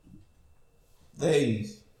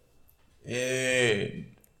Ladies and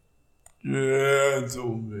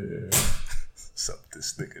gentlemen. Sup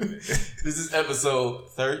this nigga, man. This is episode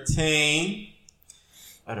 13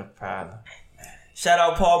 of The Problem. Shout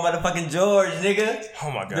out Paul motherfucking George, nigga. Oh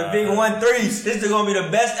my god. The big 1-3. This is gonna be the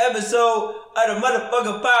best episode of the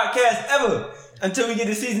motherfucking podcast ever. Until we get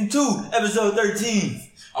to season 2, episode 13.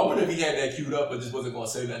 I wonder if he had that queued up but just wasn't going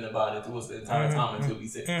to say nothing about it to us the entire time until he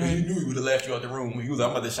said, because you knew he would have left you out the room when he was like,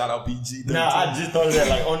 I'm about to shout out PG. Nah, I just thought of that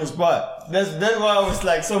like on the spot. That's why I was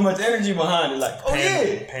like so much energy behind it. Like, oh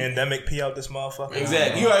yeah. Pandemic P out this motherfucker.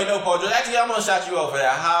 Exactly. You already know, Paul George. Actually, I'm going to shout you out for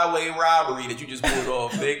that highway robbery that you just pulled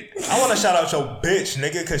off, nigga. I want to shout out your bitch,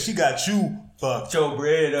 nigga, because she got you fucked. Your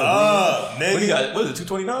bread up, nigga. What you got? What is it,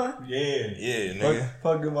 229? Yeah, nigga.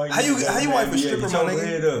 Fuck the mic. How you wife a stripper, my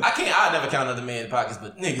nigga? I never count other man's pockets,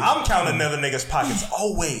 but niggas. I'm counting another nigga's pockets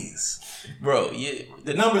always. Bro, yeah,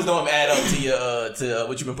 the numbers don't add up to your to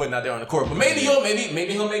what you've been putting out there on the court. But maybe he'll make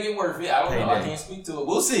it worth it. I don't know. I can't speak to it.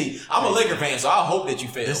 We'll see. I'm a Laker fan, so I hope that you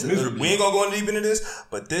fail miserably. We ain't gonna go deep into this,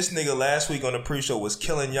 but this nigga last week on the pre-show was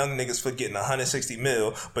killing young niggas for getting $160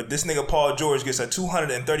 million. But this nigga Paul George gets a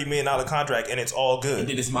 $230 million contract, and it's all good. And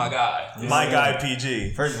then it's my guy. My guy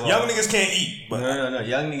PG. First of all, young niggas can't eat. But no.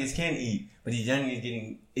 Young niggas can eat, but these young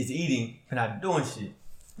niggas eating for not doing shit.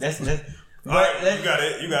 That's. All right, you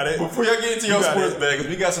got it. Before y'all get into your sports bag, because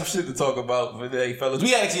we got some shit to talk about today, fellas. We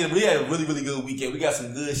had a really, really good weekend. We got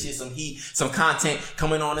some good shit, some heat, some content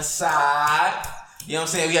coming on the side. You know what I'm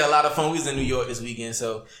saying? We had a lot of fun. We was in New York this weekend,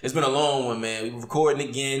 so it's been a long one, man. We were recording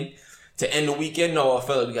again to end the weekend. No,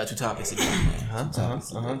 fellas, we got 2 topics again, man.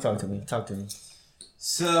 Talk to me.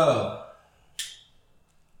 So,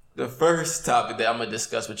 the first topic that I'm going to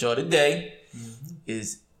discuss with y'all today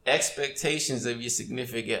is expectations of your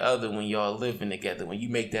significant other when y'all living together. When you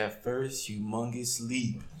make that first humongous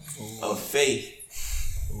leap of faith.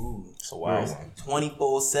 So wow. 24/7,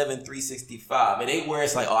 365. It ain't where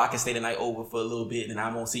it's like, oh, I can stay the night over for a little bit and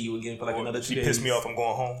I won't see you again for like another 2 days. She pissed me off. I'm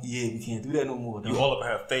going home. Yeah, we can't do that no more. You all up in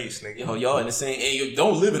her face, nigga. Yo, y'all in the same. And you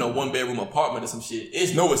don't live in a 1-bedroom apartment or some shit.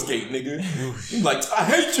 It's no escape, nigga. You like, I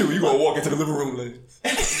hate you. You gonna walk into the living room like.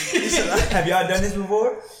 Have y'all done this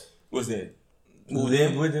before? What's that? Oh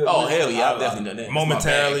hell yeah, I've definitely done that.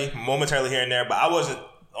 Momentarily here and there, but I wasn't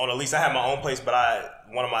on a lease. I had my own place, but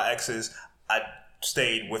one of my exes, I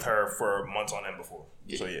stayed with her for months on end before.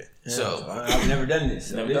 Yeah. So yeah. So I've never done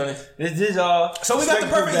this. Never done it. This is all. So we got the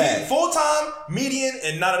perfect heat, full-time, median,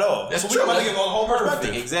 and not at all. That's so true. We got to give all the whole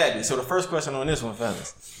perspective. Exactly. So the first question on this one,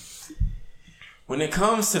 fellas. When it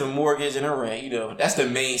comes to the mortgage and the rent, you know, that's the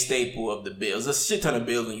main staple of the bills. There's a shit ton of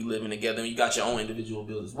bills when you living together and you got your own individual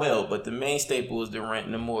bills as well. But the main staple is the rent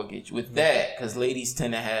and the mortgage. With that, because ladies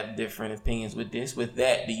tend to have different opinions with this, with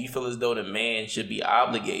that, do you feel as though the man should be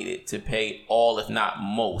obligated to pay all, if not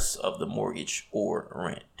most, of the mortgage or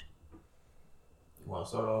rent? You want to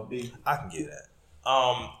start off, B? I can get that.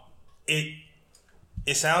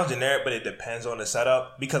 It sounds generic, but it depends on the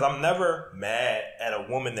setup. Because I'm never mad at a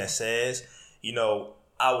woman that says, you know,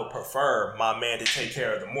 I would prefer my man to take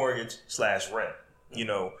care of the mortgage / rent, you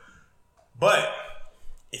know. But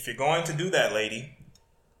if you're going to do that, lady,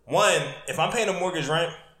 one, if I'm paying the mortgage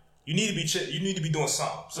rent, you need to be doing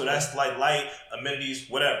something. So that's like light,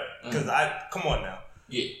 amenities, whatever. Because come on now.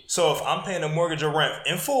 Yeah. So if I'm paying the mortgage or rent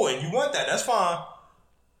in full and you want that, that's fine.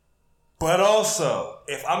 But also,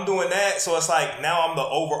 if I'm doing that, so it's like now I'm the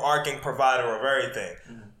overarching provider of everything.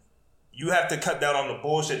 You have to cut down on the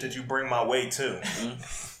bullshit that you bring my way too.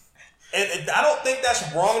 And I don't think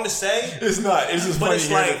that's wrong to say. It's not. It's just funny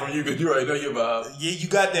hearing it from you because you already know your vibe. Yeah, you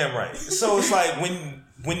goddamn right. So it's like when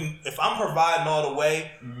if I'm providing all the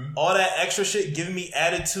way, all that extra shit giving me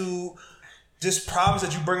attitude, just problems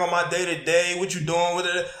that you bring on my day to day, what you doing with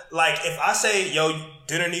it. Like if I say, yo,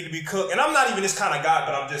 dinner need to be cooked, and I'm not even this kind of guy,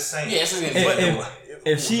 but I'm just saying. Yeah,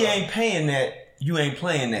 if she ain't paying that, you ain't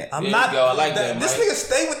playing that. I'm not. I like that. This nigga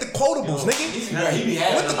stay with the quotables, nigga. He be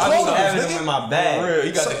having with the I'm quotables, having nigga. them in my bag. For real,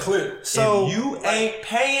 he got the clip. So if you ain't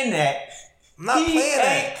paying that, I'm not he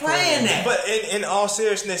ain't playing that. But in all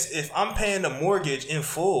seriousness, if I'm paying the mortgage in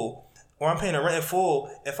full or I'm paying the rent in full,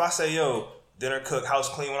 if I say, yo, dinner cook, house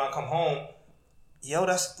clean when I come home, yo,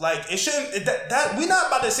 that's like, it shouldn't, that we not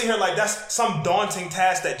about to sit here like that's some daunting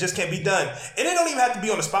task that just can't be done. And it don't even have to be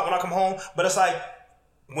on the spot when I come home, but it's like,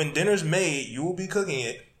 when dinner's made, you will be cooking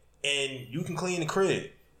it and you can clean the crib.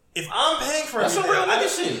 If I'm paying for that's everything, some real nigga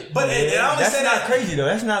shit. But and I that's understand not that crazy though.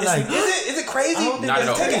 That's not like is it crazy? I don't think Not that's at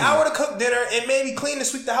all. Take crazy. an hour to cook dinner and maybe clean and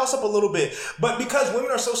sweep the house up a little bit. But because women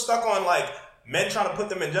are so stuck on like men trying to put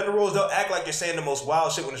them in gender roles, they'll act like you're saying the most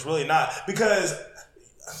wild shit when it's really not. Because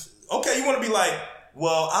okay, you want to be like,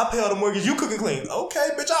 well, I pay all the mortgage, you cook and clean. Okay,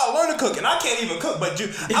 bitch, I'll learn to cook, and I can't even cook, but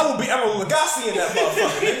I will be Emeril Lagasse in that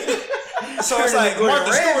motherfucker, nigga. So it's like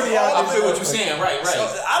Martha Stewart. I feel what you're saying, right.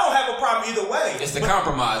 So I don't have a problem either way. It's the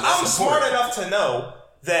compromise. I'm smart enough to know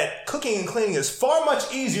that cooking and cleaning is far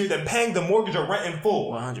much easier than paying the mortgage or rent in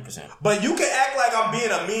full. 100%. But you can act like I'm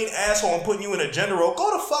being a mean asshole and putting you in a gender role.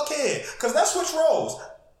 Go the fuck ahead, because that's switch roles.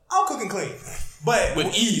 I'll cook and clean. But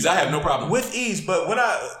with ease, I have no problem. With ease, but when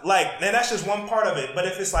and that's just one part of it. But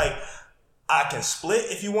if it's like, I can split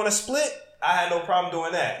if you want to split, I had no problem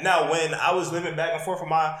doing that. Now, when I was living back and forth with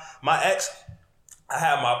my ex, I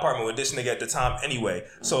had my apartment with this nigga at the time anyway.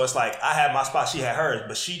 So it's like, I had my spot, she had hers,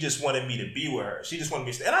 but she just wanted me to be with her. She just wanted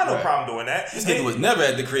me to stay. And I had no problem doing that. This nigga was never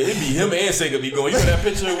at the crib. It'd be him and Sega be going. You know that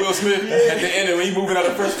picture of Will Smith at the end when he moving out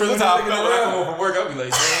of the first prison top? When I come home from work, I'll be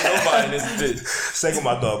like, man, nobody in this bitch. Sega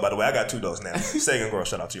my dog, by the way. I got 2 dogs now. Sega and girl,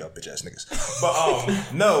 shout out to y'all bitch ass niggas.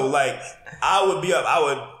 But no, like, I would be up, I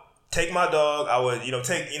would take my dog, I would,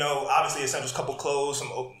 take, obviously essentials, couple clothes,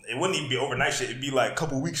 it wouldn't even be overnight shit, it'd be like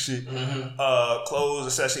couple weeks shit, clothes,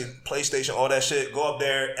 essentially, PlayStation, all that shit, go up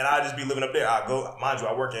there, and I'd just be living up there. Mind you,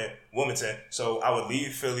 I work in Wilmington, so I would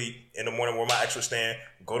leave Philly in the morning where my ex would stand,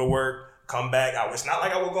 go to work, come back. It's not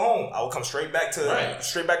like I would go home. I would come straight back to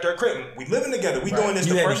her crib. We living together. We doing this.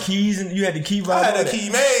 You had the keys and you had the key. I had the key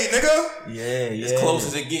made, nigga. Yeah. As close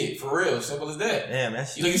as it get, for real. Simple as that. Damn,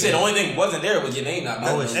 that's. You said the only thing wasn't there was your name not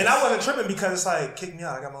known. And I wasn't tripping because it's like, kick me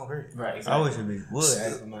out. I got my own period. Right. Exactly. I wish it would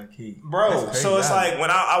ask for my key, bro. So it's like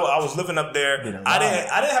when I was living up there, I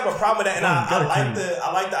didn't have a problem with that, and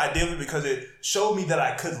I like the idea of it because it showed me that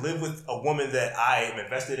I could live with a woman that I am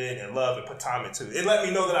invested in and love and put time into. It let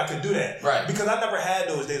me know that I could do that. Right. Because I never had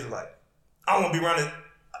those days of like, I don't want to be around it.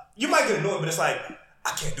 You might get annoyed, but it's like,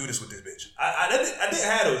 I can't do this with this bitch. I didn't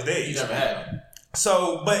have those days. You never had them.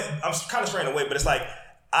 So, but I'm kind of straying away, but it's like,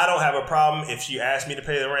 I don't have a problem if she asked me to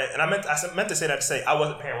pay the rent. And I meant to say that to say I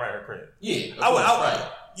wasn't paying rent at her crib. Yeah. Right.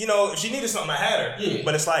 If she needed something, I had her. Yeah.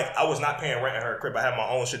 But it's like, I was not paying rent at her crib. I had my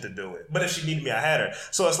own shit to do with. But if she needed me, I had her.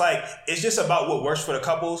 So it's like, it's just about what works for the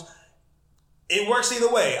couples. It works either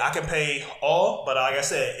way. I can pay all, but like I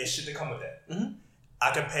said, it shouldn't come with that. Mm-hmm.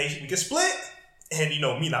 I can pay, we can split, and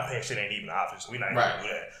me not paying shit ain't even an option, so we not even gonna do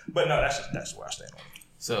that. But no, that's where I stand on it.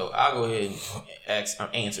 So I'll go ahead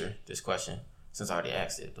and answer this question since I already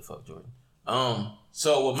asked it. The fuck, Jordan.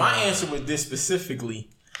 So with my answer with this specifically,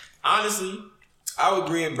 honestly, I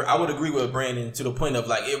would agree with Brandon to the point of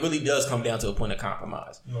like it really does come down to a point of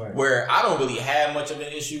compromise, where I don't really have much of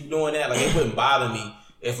an issue doing that. Like it wouldn't bother me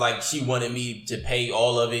if like she wanted me to pay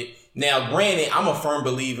all of it. Now, granted, I'm a firm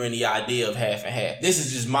believer in the idea of half and half. This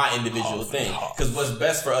is just my individual thing. Because what's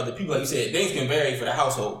best for other people, like you said, things can vary for the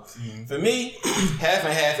household. Mm-hmm. For me, half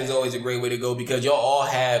and half is always a great way to go because y'all all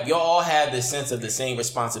have the sense of the same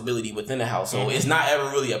responsibility within the household. Mm-hmm. It's not ever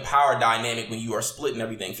really a power dynamic when you are splitting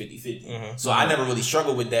everything 50-50. Mm-hmm. So I never really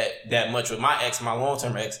struggled with that much with my ex, my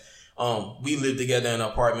long-term ex. We lived together in an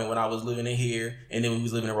apartment when I was living in here, and then we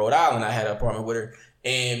was living in Rhode Island. I had an apartment with her.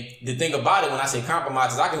 And the thing about it, when I say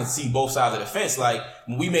compromise, is I can see both sides of the fence. Like,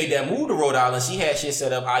 when we made that move to Rhode Island, she had shit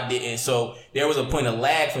set up, I didn't. So there was a point of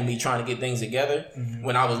lag for me trying to get things together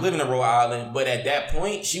when I was living in Rhode Island. But at that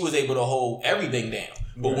point, she was able to hold everything down.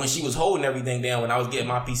 But when she was holding everything down, when I was getting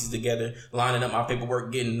my pieces together, lining up my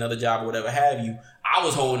paperwork, getting another job or whatever have you, I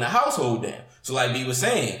was holding the household down. So like B was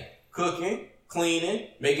saying, cooking, cleaning,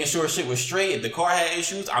 making sure shit was straight. If the car had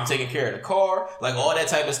issues, I'm taking care of the car, like all that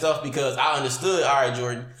type of stuff, because I understood, all right,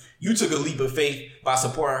 Jordan, you took a leap of faith by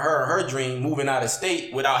supporting her dream, moving out of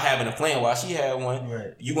state without having a plan while she had one.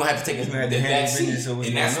 Right. You're going to have to take that seat.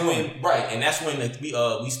 And that's when, and that's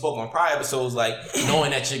when we spoke on prior episodes, like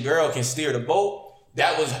knowing that your girl can steer the boat.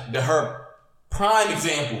 That was her prime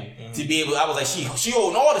example to be able, I was like, she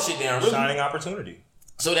holding all the shit down. Really. Shining opportunity.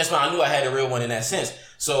 So that's why I knew I had a real one in that sense.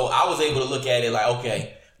 So I was able to look at it like,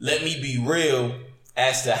 okay, let me be real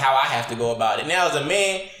as to how I have to go about it. Now, as a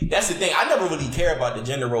man, that's the thing. I never really care about the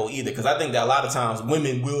gender role either, because I think that a lot of times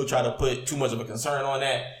women will try to put too much of a concern on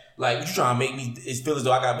that. Like, you trying to make me feel as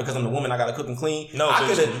though because I'm the woman, I got to cook and clean. No, I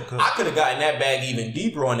could have gotten that bag even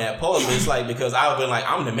deeper on that pole. But it's like, because I would have been like,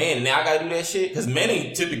 I'm the man, and now I got to do that shit. Because men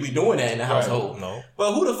ain't typically doing that in the household. No.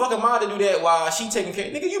 But who the fuck am I to do that while she taking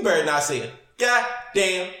care? Nigga, you better not say it.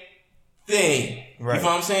 Goddamn thing. Right. You know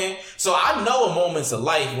what I'm saying? So I know moments of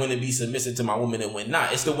life when to be submissive to my woman and when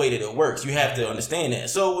not. It's the way that it works. You have to understand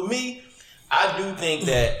that. So with me, I do think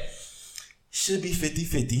that should be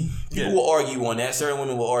 50-50. People will argue on that. Certain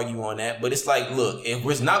women will argue on that. But it's like, look, if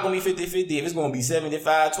it's not going to be 50-50, if it's going to be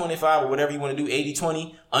 75-25 or whatever you want to do,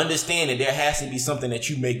 80-20, understand that there has to be something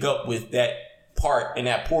that you make up with that part in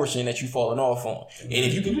that portion that you falling off on. And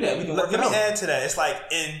if you can do that, we can work it out. Let me add to that. It's like,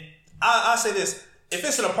 I say this, if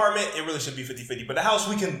it's an apartment, it really should be 50-50. But the house,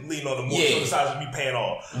 we can lean on the more so the size we paying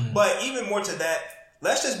all. Mm-hmm. But even more to that,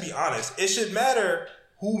 let's just be honest. It should matter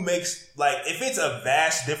who makes, like, if it's a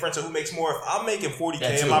vast difference of who makes more. If I'm making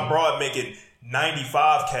 $40K and my broad making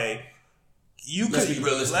 $95K,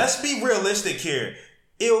 let's be realistic here.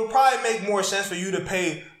 It will probably make more sense for you to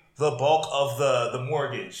pay the bulk of the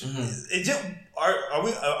mortgage. Mm-hmm.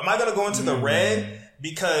 Am I going to go into the red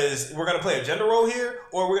because we're going to play a gender role here,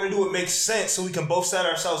 or we're going to do what makes sense so we can both set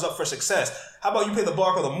ourselves up for success? How about you pay the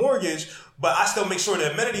bulk of the mortgage, but I still make sure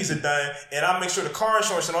the amenities are done, and I make sure the car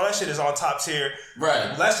insurance and all that shit is on top tier.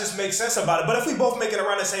 Right. Let's just make sense about it. But if we both making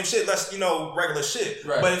around the same shit, let's, regular shit.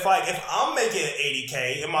 Right. But if I'm making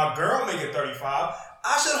 $80K and my girl making $35K,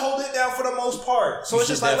 I should hold it down for the most part. So it's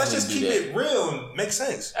just like, let's just keep it real and make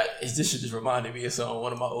sense. This shit just reminded me of something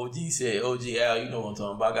one of my OGs said. OG Al, you know what I'm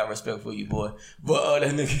talking about. I got respect for you, boy. But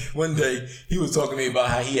that nigga, one day, he was talking to me about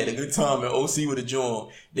how he had a good time at OC with a joint.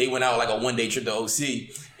 They went out like a one-day trip to OC.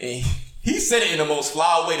 And he said it in the most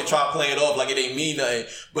fly way to try to play it off like it ain't mean nothing.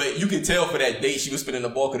 But you could tell for that date she was spending the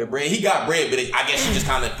bulk of the bread. He got bread, but I guess she just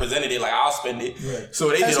kind of presented it like, I'll spend it. Right. So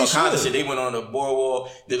they did all kinds of shit. They went on the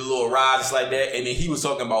boardwalk, did a little ride just like that. And then he was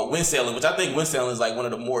talking about windsailing, which I think windsailing is like one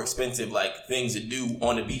of the more expensive like things to do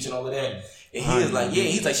on the beach and all of that. And he was like,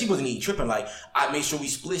 he's like, she wasn't even tripping. Like, I made sure we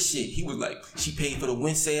split shit. He was like, she paid for the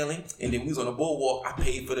windsailing, and then we was on the boardwalk. I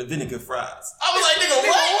paid for the vinegar fries. I was like, nigga,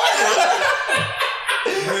 what?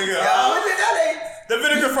 Nigga, the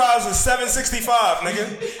vinegar fries was $7.65,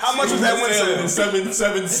 nigga. How much was that windsailing?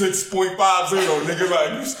 776.50, nigga.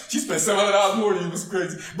 Like, she spent $700 more than you. Was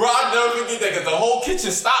crazy, bro. I never forget that because the whole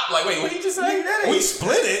kitchen stopped. Like, wait, what did you just say? We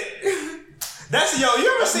split it. That's you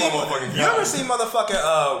ever seen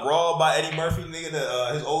motherfucking Raw by Eddie Murphy,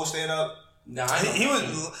 nigga, his old stand up? Nah, he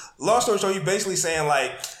was, long story short, he basically saying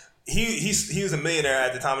like he was a millionaire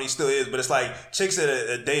at the time and he still is, but it's like chicks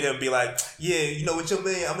that date him be like, yeah, with your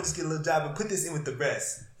million, I'm gonna just get a little job and put this in with the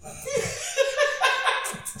rest.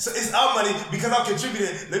 So it's our money because I'm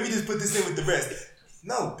contributing. Let me just put this in with the rest.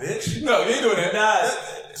 No, bitch. No, you ain't doing that.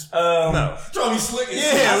 No. Trying to be slick.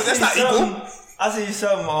 Yeah, that's not equal. I see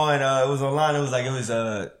something on, it was online, it was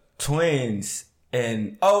twins, and,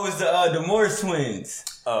 it was the Morris twins.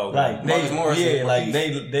 Oh, like,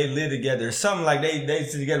 they live together. Something like they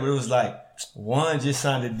sit together, but it was like, one just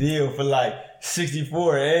signed a deal for like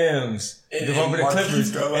 64 M's. The one for the Clippers,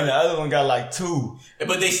 and the other one got like 2.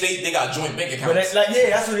 But they got joint bank accounts. But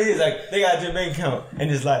that's what it is. Like, they got a joint bank account, and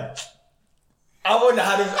it's like, I wonder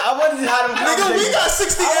how them nigga, we got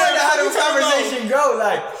 60 I wonder how them conversation go.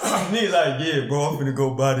 Like, nigga, like, yeah, bro, I'm finna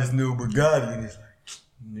go buy this new Bugatti. And it's like,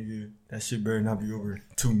 nigga, that shit better not be over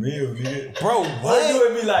 $2 million, nigga. Bro, what? You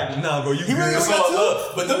and me like, nah, bro, you good. Really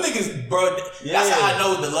love. But them niggas, bro, that's how I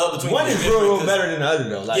know the love between one is real better than the other,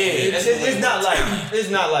 though. Like, it's not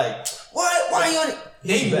like, what? Why are you on it?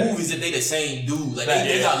 They move as if they the same dude. Like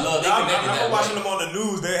they got love. I remember watching them on the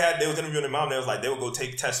news. They was interviewing their mom. They was like, they would go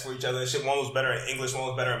take tests for each other and shit. One was better in English, one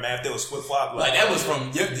was better in math. They would flip flop. Like that was from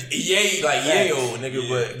Yale, nigga.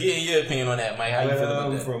 But getting your opinion on that, Mike. How you feel about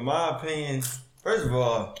that? From my opinion, first of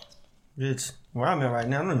all, bitch, where I'm at right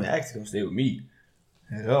now, I'm not even asking them to stay with me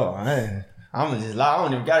at all. I'm gonna just lie. I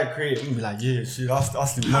don't even got a crib. I'm gonna be like, yeah, shit, I'll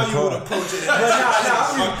sleep in my car. How you would approach it?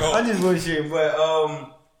 I'm just bullshit.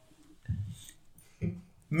 But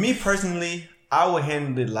me personally, I would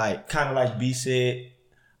handle it like kind of like B said.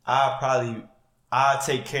 I'll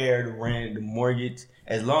take care of the rent, the mortgage,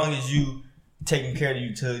 as long as you taking care of the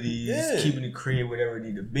utilities, keeping the crib, whatever it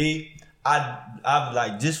need to be. I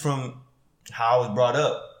like just from how I was brought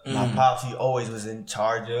up. My pops, he always was in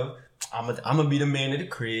charge of. I'm gonna be the man of the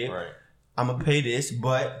crib. Right. I'm gonna pay this,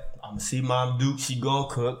 but I'm gonna see Mom Duke. She gonna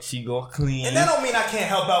cook. She gonna clean. And that don't mean I can't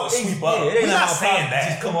help out and sweep up. We're not saying that.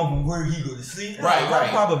 Just come up from where he go to sleep. Right.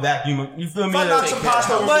 Proper vacuum. You feel me? If I knock some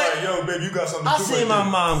pasta over, like, yo, baby, you got something to do. I see my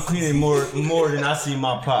mom cleaning more than I see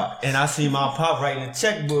my pop, and I see my pop writing a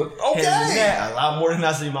checkbook. Okay. Handling that a lot more than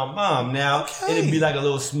I see my mom. Now it'd be like a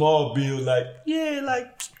little small bill, like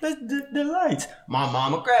the lights. My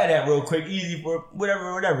mom will grab that real quick, easy for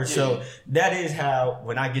whatever. Yeah. So that is how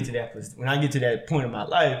when I get to that point in my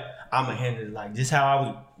life, I'ma handle it like just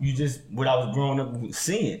how what I was growing up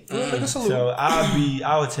seeing. So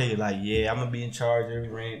I would tell you like, yeah, I'm gonna be in charge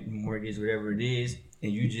of rent, mortgage, whatever it is,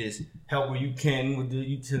 and you just help where you can with the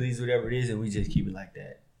utilities, whatever it is, and we just keep it like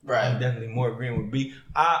that. Right. I'm definitely more agreeing with B.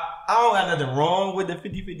 I don't got nothing wrong with the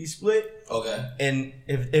 50-50 split. Okay. And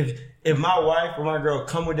if my wife or my girl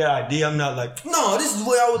come with that idea, I'm not like, no, this is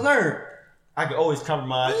what I would learn. I can always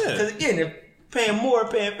compromise. Because again, if paying more,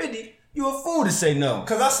 paying 50, You a fool to say no.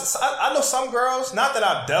 Because I know some girls, not that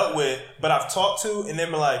I've dealt with, but I've talked to, and they've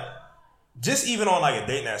been like, just even on like a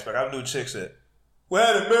dating aspect, I knew chicks that,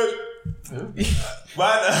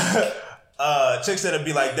 chicks that'd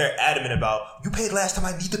be like, they're adamant about, you paid last time,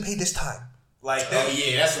 I need to pay this time. Like that,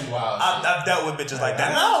 that's some wild shit. I've dealt with bitches like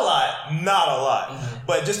that. Not a lot. Mm-hmm.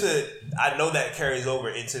 But I know that carries over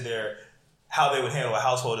into how they would handle a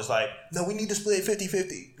household. It's like, no, we need to split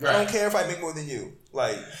 50-50. Right. I don't care if I make more than you.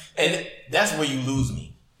 Like, and that's where you lose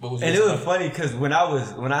me. And it was funny because when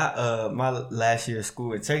I my last year of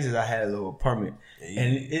school in Texas, I had a little apartment,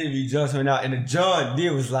 and it'd be John coming out, and the John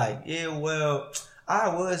did was like, yeah, well, I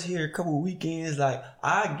was here a couple of weekends, like,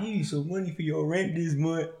 I'll give you some money for your rent this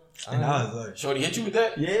month. And I was like, Shorty hit you with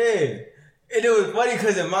that? Yeah. And it was funny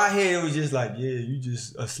because in my head, it was just like, yeah, you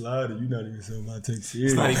just a slider. You're not even something I take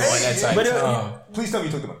serious. It's not even on that type of time. Please tell me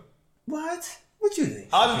you took the money. What? What you think?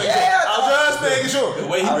 I was just making sure. The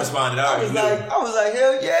way he responded, I was like,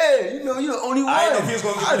 hell yeah, you're the only one. I didn't know if he was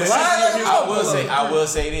going to do I will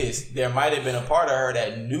say this. There might have been a part of her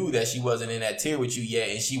that knew that she wasn't in that tier with you yet,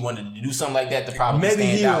 and she wanted to do something like that to probably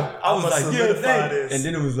stand out. I was like, yeah, thanks. And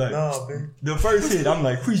then it was like, the first hit, I'm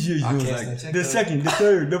like, appreciate you. Like, the second, the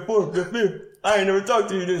third, the fourth, the fifth. I ain't never talked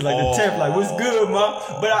to you. This like the 10th, like, what's good,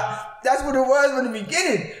 mom? But that's what it was in the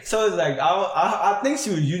beginning. So it's like, I think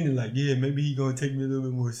she was using it like, yeah, maybe he gonna take me a little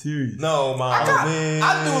bit more serious. No, mom.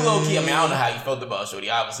 I do low key. I mean, I don't know how you felt about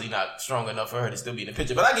Shorty. Obviously not strong enough for her to still be in the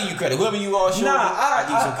picture. But I give you credit. Whoever you are, Shorty, I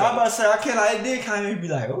give you some credit. I'm about to say, it did kind of be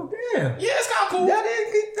like, oh, damn. Yeah, it's kind of cool. That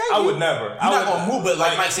is good. Thank you. I would never. You're not gonna move, but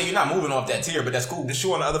like Mike said, you're not moving off that tier, but that's cool. The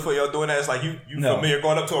shoe on the other foot, y'all doing that. It's like, you familiar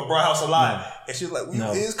going up to a bra house a lot. And she's like, you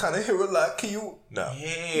is kind of here a lot. Can you? No.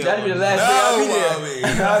 Yeah. That'd be the last thing I'll be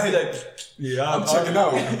there. I'll be like, yeah, I'm checking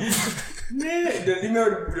out. Man, you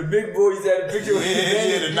remember the big boys had a picture with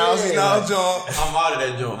the Nazi now joint. I'm out of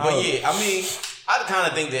that joint. But yeah, I mean, I kind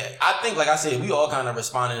of think like I said, we all kind of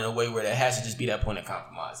responded in a way where there has to just be that point of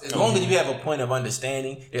compromise. As long as you have a point of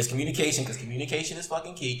understanding, there's communication, because communication is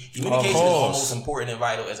fucking key. Communication is almost important and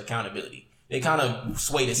vital as accountability. They kind of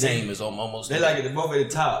sway the same as almost. They like it both at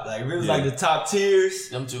the top. Like, if it was like the top tiers.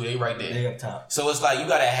 Them two, they right there. They up top. So it's like, you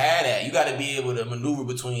got to have that. You got to be able to maneuver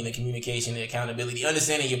between the communication and accountability.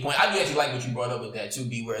 Understanding your point. I do actually like what you brought up with that too,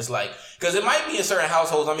 B, where it's like, because it might be in certain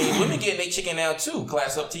households. I mean, women getting their chicken now too.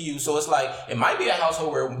 Class up to you. So it's like, it might be a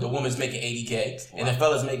household where the woman's making $80K and the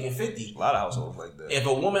fella's making $50. A lot of households like that. If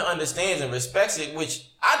a woman understands and respects it, which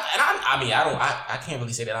I can't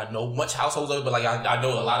really say that I know much households of it, but like I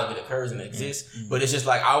know a lot of it occurs and exists. Mm-hmm. But it's just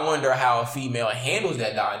like, I wonder how a female handles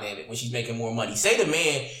that dynamic when she's making more money. Say the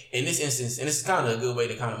man in this instance, and this is kind of a good way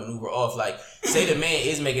to kind of maneuver off. Like, say the man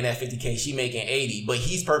is making that $50K, she making 80, but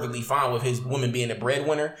he's perfectly fine with his woman being the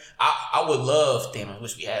breadwinner. I would love, damn, I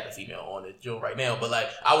wish we had a female on the show right now, but like,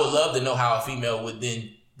 I would love to know how a female would then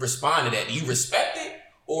respond to that. Do you respect it,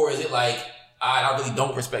 or is it like, I really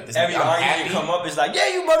don't respect this? Every argument come up, it's like,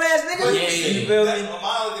 yeah, you bum ass nigga. Yeah. You feel me?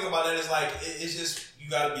 My only thing about that is like, it's just, you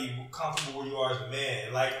gotta be comfortable where you are as a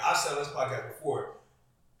man. Like, I've said on this podcast before,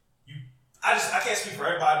 I can't speak for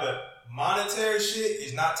everybody, but monetary shit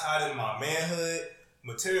is not tied into my manhood.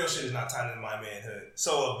 Material shit is not tied into my manhood.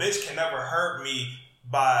 So a bitch can never hurt me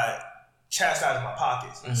by chastising my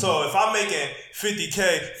pockets. Mm-hmm. So if I'm making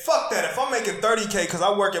 $50K, fuck that. If I'm making $30K because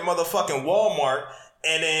I work at motherfucking Walmart,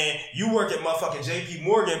 and then you work at motherfucking JP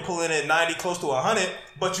Morgan pulling in 90 close to 100,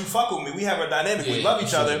 but you fuck with me. We have a dynamic. We love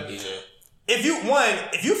each other. Yeah. If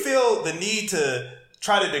you feel the need to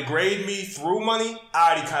try to degrade me through money,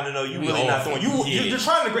 I already kind of know you really not doing. You're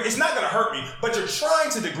trying to degrade. It's not going to hurt me, but you're trying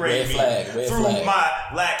to degrade me through my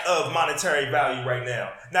lack of monetary value right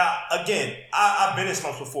now. Now, again, I've been in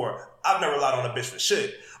slumps before. I've never relied on a bitch for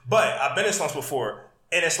shit, but I've been in slumps before,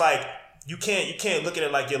 and it's like you can't look at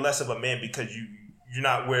it like you're less of a man because you're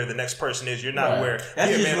not where the next person is. You're not where you're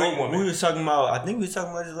a man or woman. We was talking about, I think we was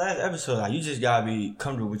talking about this last episode. Like, you just gotta be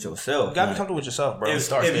comfortable with yourself. You gotta be comfortable with yourself, bro.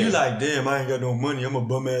 If you like, damn, I ain't got no money, I'm a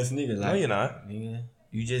bum ass nigga. Like, no, you're not. Nigga,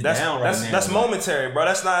 you just down right now. That's momentary, bro.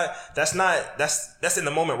 That's in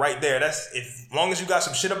the moment right there. That's as long as you got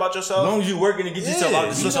some shit about yourself. As long as you working to get yourself out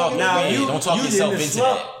the slump. Now you don't talk yourself into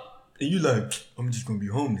that. And you like, I'm just gonna be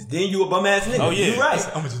homeless. Then you a bum ass nigga. Oh yeah, you right.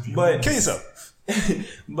 I'm gonna just be homeless. Kill yourself.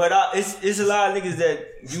 But it's a lot of niggas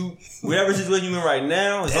that whatever situation you in right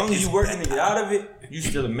now, as long as you working to get out of it, you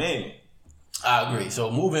still a man. I agree.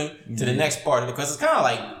 So moving to the next part of the question, it's kind of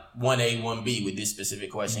like 1A, 1B with this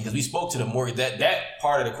specific question, because we spoke to the mortgage. That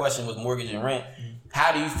part of the question was mortgage and rent.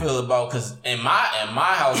 How do you feel about, because in my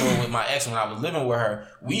household with my ex, when I was living with her,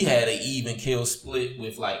 we had an even kill split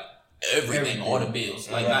with like everything, all the bills.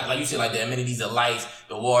 Like not, like you said, like the amenities, the lights,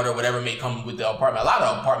 the water, whatever may come with the apartment. A lot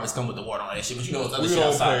of apartments come with the water on that shit, but you know it's other shit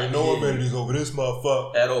outside. We don't pay no amenities over this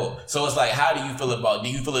motherfucker. At all. So it's like, how do you feel about, do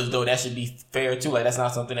you feel as though that should be fair too? Like that's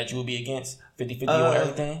not something that you would be against? 50-50 on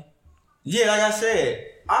everything? Yeah, like I said,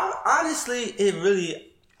 honestly, it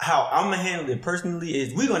really, how I'm going to handle it personally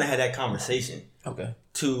is we're going to have that conversation. Okay.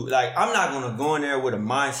 To, like, I'm not going to go in there with a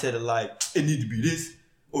mindset of like, it needs to be this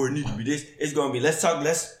or it needs to be this. It's going to be, let's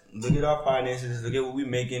look at our finances, look at what we're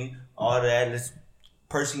making, all that, let's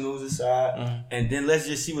personals aside, and then let's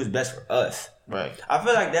just see what's best for us. Right. I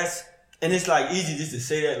feel like that's, and it's like easy just to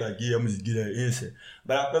say that, like, yeah, I'm gonna just get that answer.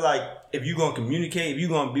 But I feel like if you're gonna communicate, if you're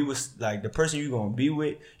gonna be with like the person you're gonna be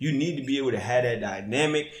with, you need to be able to have that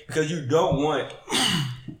dynamic, because you don't want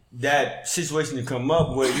that situation to come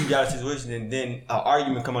up where you got a situation and then an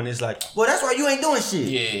argument come on. It's like, well, that's why you ain't doing shit.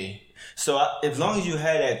 Yeah. So as long as you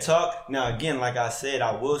had that talk, now again, like I said,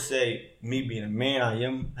 I will say, me being a man, I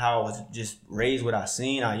am how I was just raised, what I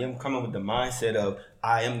seen. I am coming with the mindset of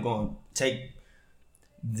I'm trying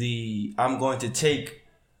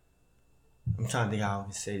to think how I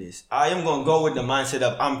can say this. I am going to go with the mindset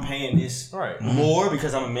of I'm paying this more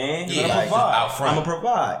because I'm a man. Yeah, like, out front. I'm going to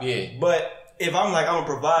provide. Yeah. But if I'm like, I'm going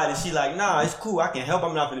to provide and she like, nah, it's cool, I can help,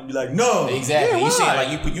 I'm not going to be like, no. Exactly. Yeah, you saying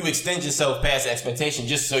like you extend yourself past expectation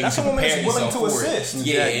just so that's you can prepare yourself willing to for assist.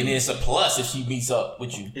 it. Yeah, and it's a plus if she meets up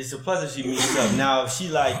with you. It's a plus if she meets up. Now,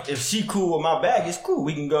 if she cool with my bag, it's cool.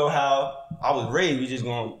 We can go how I was raised. We just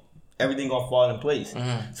everything going to fall in place.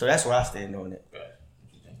 Mm-hmm. So that's where I stand on it.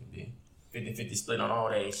 50-50 split on all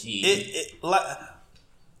that shit. I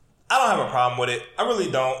don't have a problem with it. I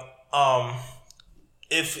really don't.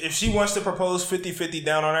 If she wants to propose 50-50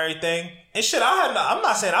 down on everything, and shit, I'm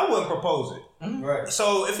not saying I wouldn't propose it. Mm-hmm. Right.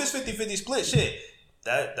 So if it's 50-50 split, shit,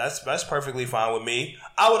 that's perfectly fine with me.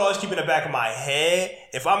 I would always keep in the back of my head,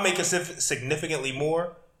 if I'm making significantly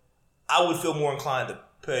more, I would feel more inclined to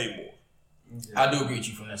pay more. I do agree with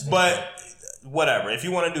you from that standpoint. But whatever, if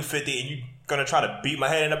you want to do 50 and you gonna try to beat my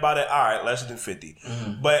head in about it, all right, let's do 50.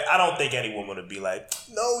 Mm-hmm. But I don't think any woman would be like,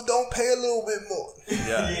 no, don't pay a little bit more.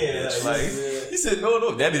 Yeah, it's like he said,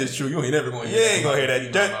 no, that is true. You ain't never gonna hear that. You ain't gonna hear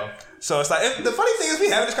that. So it's like, the funny thing is we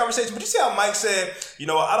having this conversation, but you see how Mike said, I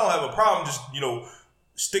don't have a problem just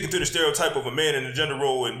sticking to the stereotype of a man in the gender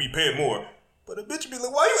role and me paying more. But a bitch would be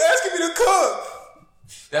like, why you asking me to cook?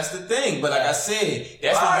 That's the thing, but like I said,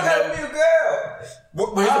 that's why I gotta be a girl. I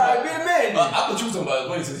be a man. I thought you was talking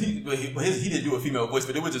about his voice, he didn't do a female voice,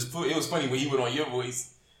 but it was funny when he went on your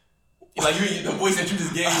voice. Like the voice that you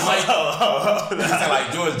just gave, like you sound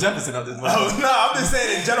like George Jefferson of this movie. Oh no, I'm just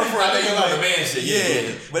saying in general. I think you know the man shit.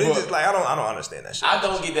 Yeah. But it's just like I don't understand that shit. I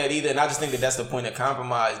don't get that either, and I just think that's the point of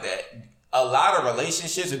compromise. That a lot of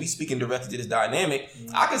relationships, if we speaking directly to this dynamic,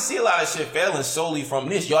 I can see a lot of shit failing solely from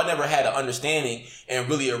this. Y'all never had an understanding and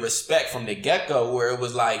really a respect from the get-go where it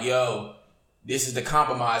was like, yo, this is the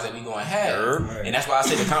compromise that we gonna have. Right. And that's why I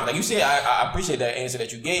said the compromise. Like you said, I appreciate that answer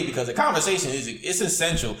that you gave, because the conversation it's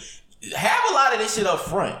essential. Have a lot of this shit up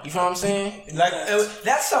front. You feel what I'm saying? Like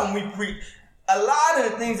that's something a lot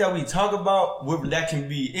of the things that we talk about,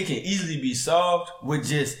 it can easily be solved with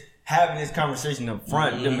just having this conversation up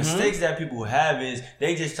front. Mm-hmm. The mistakes that people have is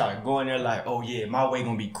they just start going there like, oh yeah, my way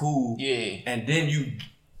gonna be cool. Yeah. And then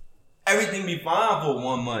everything be fine for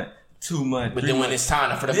 1 month, 2 months. But then when it's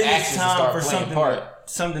time for the actions to start playing part,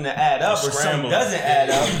 something to add up or something doesn't add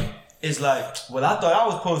up, it's like, well, I thought I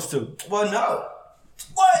was supposed to. Well, no.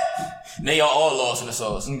 What? Now y'all all lost in the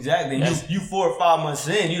sauce. Exactly. You 4 or 5 months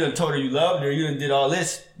in, you done told her you loved her, you done did all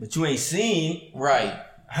this, but you ain't seen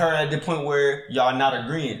her at the point where y'all not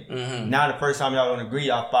agreeing. Mm-hmm. Now the first time y'all don't agree,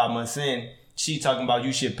 y'all 5 months in, she talking about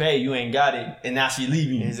you should pay, you ain't got it, and now she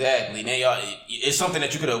leaving you. Exactly. Now y'all, it's something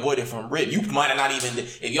that you could have avoided from rip. You might have not even,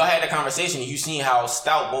 if y'all had that conversation and you seen how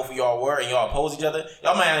stout both of y'all were and y'all opposed each other,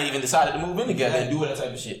 y'all might not even decided to move in together and do that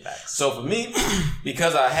type of shit. So for me,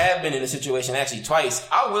 because I have been in a situation actually twice,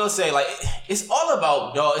 I will say like, it's all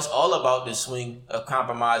about the swing of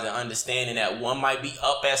compromise and understanding that one might be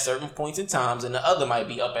up at certain points in times and the other might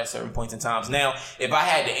be up at certain points in times. Now, if I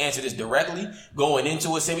had to answer this directly, going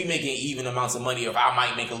into it, say we making even amounts of money, or if I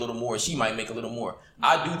might make a little more, she might make a little more.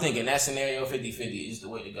 I do think in that scenario, 50-50 is the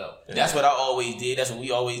way to go. Yeah. That's what I always did. That's what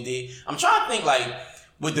we always did. I'm trying to think like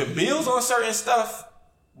with the bills on certain stuff,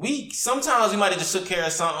 sometimes we might have just took care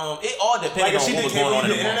of something. It all depended on what was going on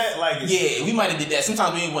in the internet. Yeah, we might have did that.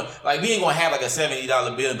 Sometimes we ain't gonna have like a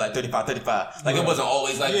 $70 bill, like $35. Like it wasn't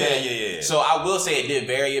always like that. Yeah. So I will say it did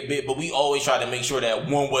vary a bit, but we always tried to make sure that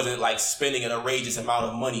one wasn't like spending an outrageous amount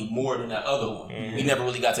of money more than that other one. Mm-hmm. We never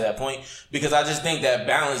really got to that point because I just think that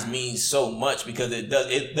balance means so much because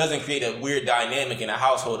it doesn't create a weird dynamic in a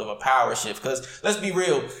household of a power shift. Because let's be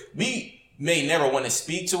real, we may never want to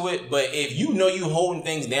speak to it, but if you know you holding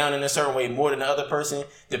things down in a certain way more than the other person,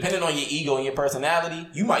 depending on your ego and your personality,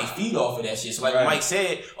 you might feed off of that shit. So like Mike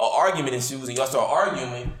said, an argument ensues and y'all start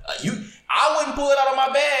arguing. I wouldn't pull it out of my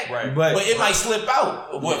bag, but it might slip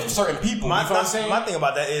out with certain people. My thing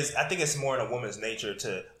about that is, I think it's more in a woman's nature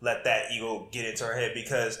to let that ego get into her head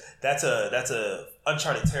because that's a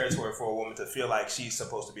uncharted territory for a woman to feel like she's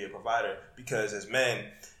supposed to be a provider. Because as men,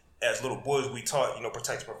 as little boys, we taught,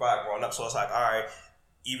 protect, provide growing up. So it's like, all right,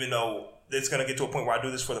 even though it's going to get to a point where I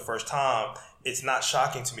do this for the first time, it's not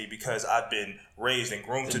shocking to me because I've been raised and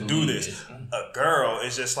groomed to do this. A girl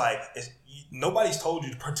is just like, nobody's told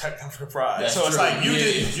you to protect them for the pride. That's so it's true.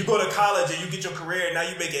 Like you go to college and you get your career, now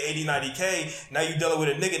you make it 80, 90K, now you dealing with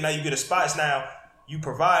a nigga, now you get a spots, now you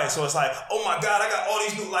provide. So it's like, oh my God, I got all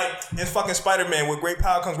these new, like in fucking Spider-Man, with great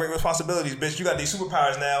power comes great responsibilities, bitch. You got these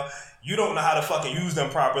superpowers now. You don't know how to fucking use them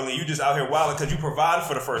properly. You just out here wilding because you provide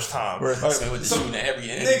for the first time. With the shooting at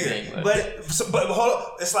everything. But hold on.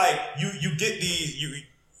 It's like you get these.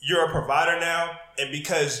 You're a provider now, and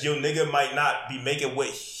because your nigga might not be making what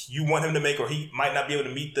you want him to make, or he might not be able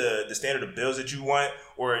to meet the standard of bills that you want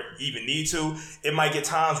or even need to, it might get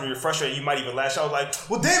times where you're frustrated. You might even lash out like,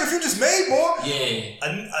 well, damn, if you just made more. Yeah.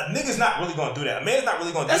 A nigga's not really going to do that. A man's not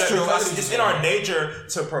really going to do that because it's in our nature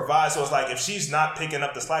to provide. So it's like, if she's not picking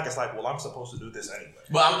up the slack, it's like, well, I'm supposed to do this anyway.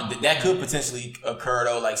 But that could potentially occur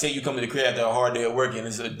though. Like, say you come to the crib after a hard day of work and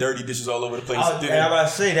there's dirty dishes all over the place. I'm about to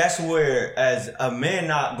say, that's where, as a man,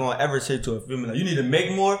 not going to ever say to a female, you need to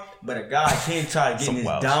make more, but a guy can't try to get in his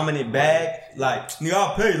dominant bag. Like, nigga,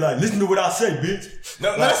 I'll pay. Like, listen to what I say, bitch.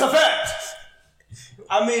 No, that's a fact.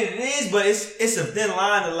 I mean, it is, but it's a thin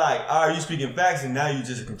line to like, all right, you speaking facts and now you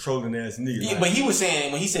just a controlling ass nigga. Yeah, but he was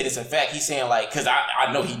saying, when he said it's a fact, he's saying like, because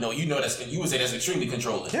I know that's, you would say that's extremely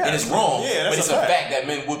controlling. Yeah, and it's wrong, but it's a fact that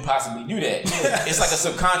men would possibly do that. Yeah. It's like a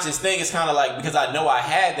subconscious thing. It's kind of like, because I know I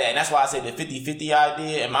had that, and that's why I said the 50-50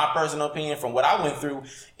 idea, in my personal opinion, from what I went through,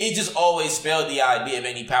 it just always spelled the idea of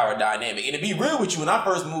any power dynamic. And to be real with you, when I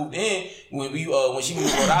first moved in, when she moved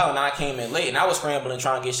to Rhode Island, I came in late, and I was scrambling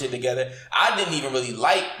trying to get shit together. I didn't even really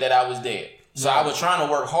like that I was there. So I was trying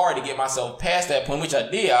to work hard to get myself past that point, which I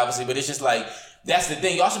did, obviously, but it's just like, that's the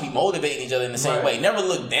thing. Y'all should be motivating each other in the same way. Never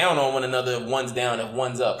look down on one another if one's down, if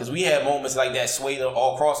one's up. Because we had moments like that swayed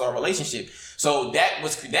all across our relationship. So that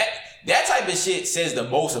type of shit says the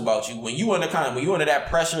most about you. When you under that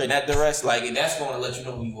pressure and that duress, like, that's going to let you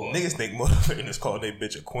know who you are. Niggas think motivating is calling their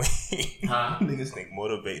bitch a queen. Huh? Niggas think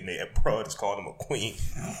motivating their bro is calling them a queen.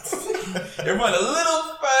 They run a little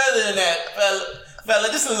further than that, fella,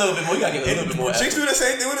 just a little bit more. You gotta give it a little bit more. Chicks do the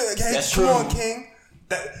same thing with it. Hey, that's come true. on, King.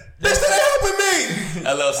 Bitch, that helping me.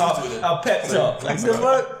 LLC to it. I'll pep talk. Like, good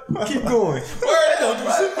luck. Keep going. Word, don't do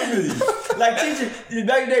shit for me. Like, teacher,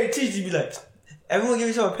 back in the day, teacher be like, everyone give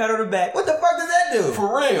yourself a pat on the back. What the fuck does that do?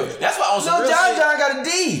 For real. That's why I was No, John got a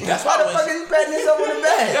D. That's why the fuck is he patting himself on the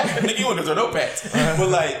back? Nigga, you want to throw no pats. But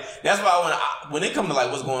like, that's why when it comes to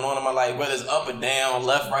like what's going on in my life, whether it's up or down,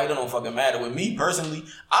 left, right, it don't fucking matter. With me personally,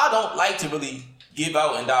 I don't like to really give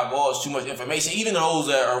out and divulge too much information, even those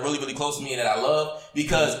that are really, really close to me and that I love,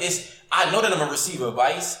 because I know that I'm a receiver of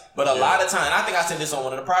advice, but a lot of time, and I think I said this on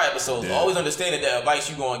one of the prior episodes, always understand that the advice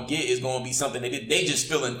you're going to get is going to be something that they just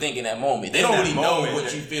feel and think in that moment. They don't really know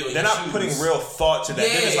what you feel. They're not putting real thought to that.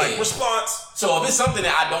 They're just like, response. So if it's something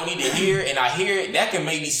that I don't need to hear and I hear it, that can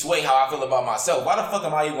make me sway how I feel about myself. Why the fuck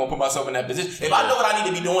am I even going to put myself in that position? If I know what I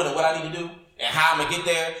need to be doing and what I need to do, and how I'm going to get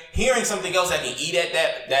there, hearing something else that can eat at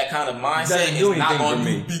that kind of mindset is not going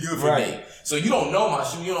to be good for me. So you don't know my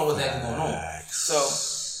shoe. You don't know what's actually going on.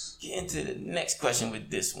 So get into the next question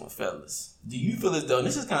with this one, fellas. Do you feel as though,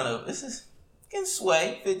 this is can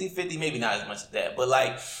sway 50-50, maybe not as much as that, but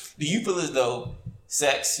like, do you feel as though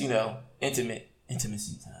sex,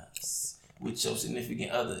 intimacy times with your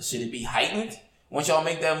significant other, should it be heightened? Once y'all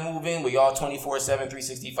make that move in, where y'all 24/7,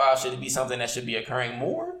 365, should it be something that should be occurring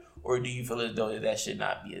more? Or do you feel as though that should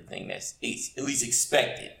not be a thing that's at least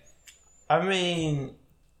expected? I mean,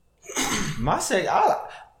 my sex,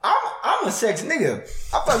 I'm a sex nigga.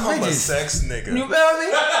 I fuck bitches. I'm a sex nigga. You feel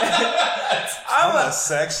me? I'm a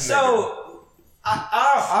sex nigga. So,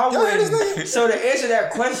 I would. So to answer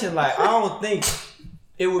that question, like, I don't think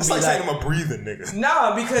it would be like saying I'm a breathing nigga.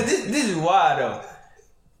 Nah, because this is why though.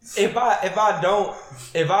 if I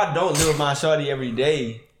don't live with my shawty every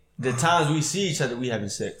day, the times we see each other, we having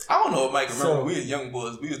sex. I don't know if Mike remember. So- We was young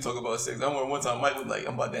boys. We was talking about sex. I remember one time Mike was like,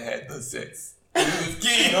 "I'm about to have the sex." He was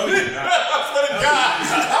kid. I swear to God.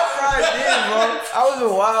 I probably did, bro. I was a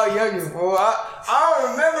wild youngin', bro. I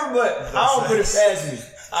don't remember, but I don't put it past me.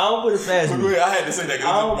 I don't put it past me. I had to say that.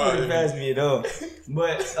 I don't put it past me at all.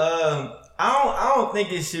 But I don't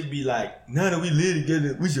think it should be like, now that we live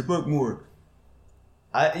together, we should fuck more.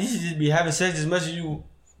 You should just be having sex as much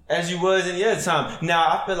as you was any other time. Now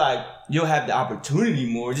I feel like you'll have the opportunity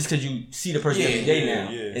more just because you see the person every day now,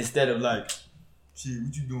 instead of like, shit,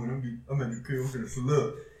 what you doing? I'm at the crib. I'm gonna pull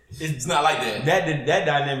up. It's not like that. That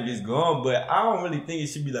dynamic is gone, but I don't really think it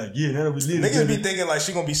should be like, yeah, now that we live Niggas together. be thinking like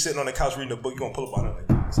she gonna be sitting on the couch reading a book. You gonna pull up on her like,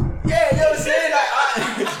 yeah, you know what I'm saying? Like,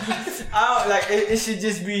 I don't like it should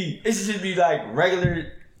just be. It should be like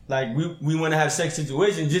regular. Like we want to have sex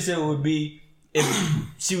situation. Just as it would be if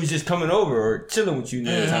she was just coming over or chilling with you.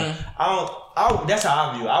 Time. I don't. That's how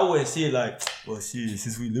I view it. I wouldn't see it like, well, shit.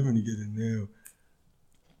 Since we living together now,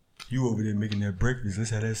 you over there making that breakfast.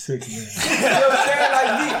 Let's have that sex now. You know what I'm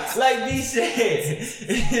saying? Like B said,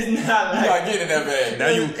 it's not like You not getting that bad. now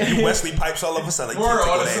you Wesley Pipes all of a sudden. Like, Word, you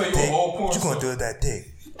all of a that sudden you a dick. whole porn What you gonna star. do with that dick?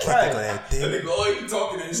 Can't Right. think of that dick. Nigga, all you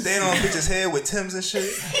talking is Stand on a bitch's head with Timbs and shit.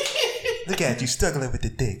 Look at you struggling with the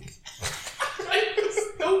dick.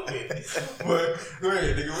 stupid. But go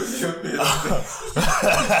ahead, nigga. What's your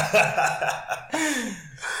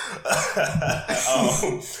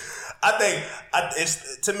I think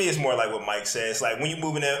it's to me it's more like what Mike says. Like when you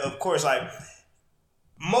moving in, of course, like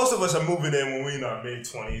most of us are moving in when we're in our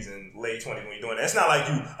mid-20s and late 20s when we're doing that. It's not like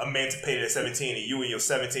you emancipated at 17 and you in your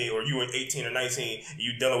 17 or you in 18 or 19 and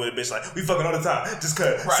you dealing with a bitch like, we fucking all the time just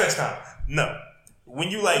cause sex time. No.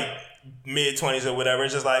 When you like mid-20s or whatever,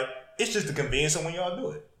 it's just like, it's just the convenience of when y'all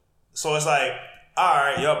do it. So it's like,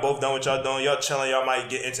 alright, y'all both done what y'all doing, y'all chilling, y'all might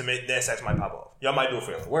get intimate, then sex might pop off. Y'all might do it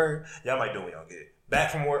for work, y'all might do it when y'all get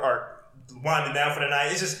back from work or winding down for the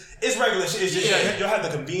night. It's regular shit. It's just y'all have the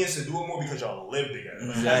convenience to do it more because y'all live together.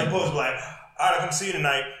 Exactly. As opposed to like, alright, I come see you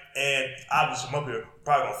tonight and obviously I'm up here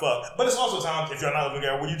probably gonna fuck. But it's also times if y'all not living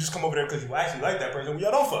together where you just come over there because you actually like that person, y'all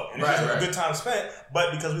don't fuck. And it's just a good time spent. But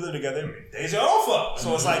because we live together, days y'all don't fuck.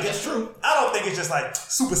 So it's like, it's true. I don't think it's just like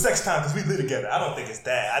super sex time because we live together. I don't think it's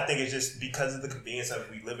that. I think it's just because of the convenience of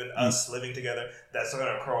us living together that's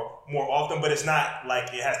gonna occur more often. But it's not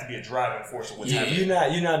like it has to be a driving force of what's happening.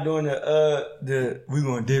 You're not doing the we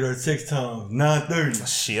gonna date our sex time 9:30.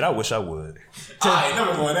 Shit, I wish I would. I ain't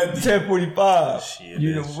never going that deep. 10:45. Shit,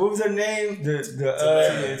 You know bitch. what was her name? The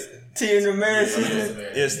Tia Tamara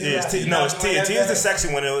sister. It's Tia. Tia is the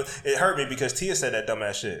sexy one. It hurt me because Tia said that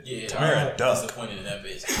dumbass shit. Yeah, Tamara I'm duck. disappointed in that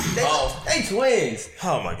bitch. They twins.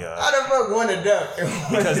 Oh my god. How the fuck one a duck?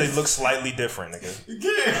 Because they look slightly different, nigga.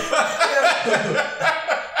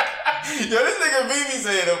 Yo, this nigga BB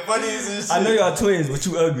saying the funniest and shit. I know y'all twins, but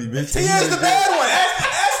you ugly, bitch. Tia is the bad one.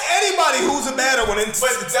 Ask anybody who's a badder one.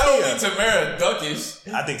 But that would be Tamara duckish.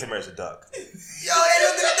 I think Tamara's a duck. Yo, they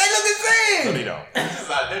look the same. No, they don't. It's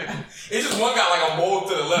just identical. It's just one got like a mold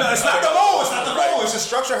to the left. No, it's not the mole. It's not the mole. It's the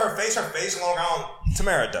structure of her face long.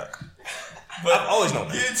 Tamara a duck. But I've always known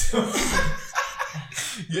that.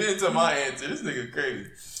 Get into my answer. This nigga crazy.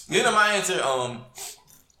 Get into my answer.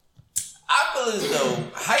 I feel as though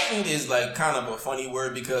heightened is like kind of a funny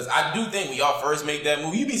word because I do think when y'all first make that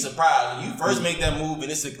move, you'd be surprised when you first make that move and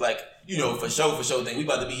it's like, you know, for sure thing. We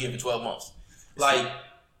about to be here for 12 months. Like,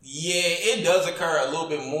 yeah, it does occur a little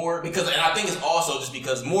bit more because, and I think it's also just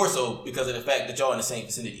because more so because of the fact that y'all in the same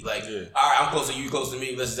vicinity. Like, all right, I'm close to you, close to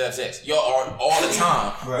me, let's just have sex. Y'all are all the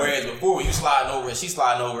time. Right. Whereas before, when you sliding over and she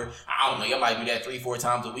sliding over, I don't know, y'all might do that 3-4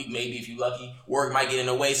 times a week, maybe if you lucky. Work might get in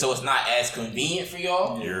the way, so it's not as convenient for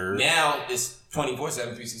y'all. Yeah. Now it's 24/7,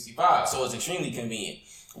 365, so it's extremely convenient.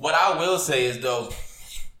 What I will say is though,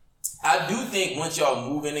 I do think once y'all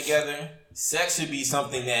move in together, sex should be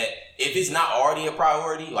something that, if it's not already a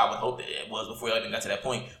priority, well, I would hope that it was before y'all even got to that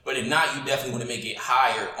point, but if not, you definitely want to make it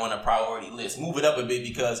higher on a priority list. Move it up a bit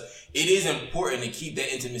because it is important to keep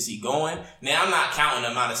that intimacy going. Now, I'm not counting the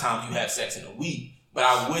amount of times you have sex in a week, but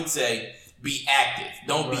I would say be active.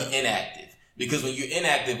 Don't be inactive. Because when you're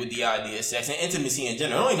inactive with the idea of sex and intimacy in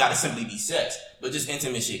general, it don't even gotta simply be sex, but just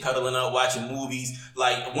intimate shit, cuddling up, watching movies.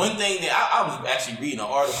 Like, one thing that I was actually reading an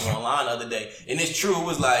article online the other day, and it's true, it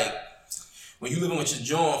was like, when you living with your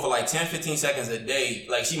joint for like 10-15 seconds a day,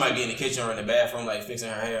 like she might be in the kitchen or in the bathroom, like fixing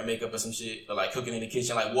her hair, makeup or some shit, or like cooking in the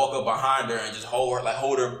kitchen, like walk up behind her and just hold her,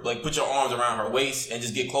 like put your arms around her waist and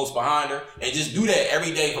just get close behind her and just do that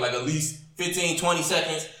every day for like at least 15-20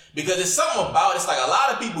 seconds. Because it's something about it's like a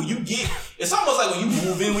lot of people you get. It's almost like when you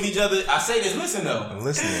move in with each other. I say this. Listen though. I'm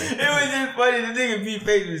listening. It was just funny. The nigga be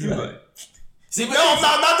face was like. See, but No,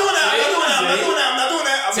 I'm not doing that. I'm not doing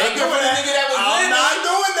that. Take it from the nigga that was I'm living. not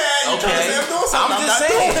doing that. You trying to say I'm doing something? I'm just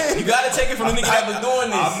saying. You gotta take it from the nigga that was doing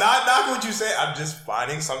this. I'm not knocking what you say. I'm just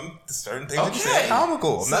finding certain things that you say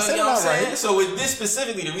comical. I'm not saying you know that what I'm right. So with this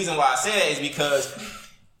specifically, the reason why I say that is because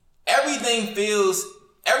everything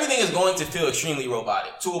is going to feel extremely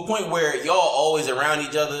robotic to a point where y'all always around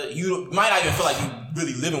each other. You might not even feel like you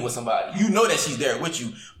really living with somebody. You know that she's there with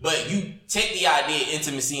you, but you take the idea of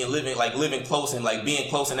intimacy and living close and like being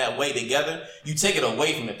close in that way together. You take it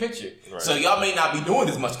away from the picture. Right. So y'all may not be doing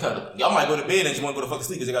as much cuddling. Y'all might go to bed and just want to go to fucking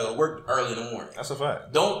sleep because you gotta go to work early in the morning. That's a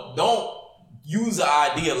fact. Don't use the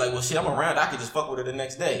idea like, well, shit, I'm around. I could just fuck with her the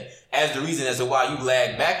next day as the reason as to why you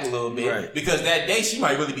lag back a little bit. Right. Because that day she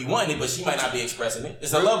might really be wanting it, but she might not be expressing it.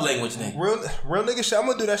 It's a love language thing. Real nigga shit. I'm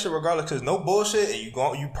gonna do that shit regardless because no bullshit, and you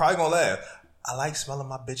probably gonna laugh. I like smelling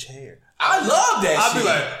my bitch hair. I love that I'll shit. be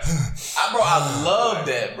like, I love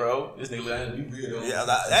that, bro. This nigga like, you weirdo. Yeah,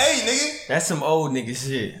 hey, nigga. That's some old nigga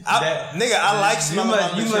shit. I like smelling my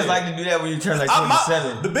bitch hair. You must like to do that when you turn like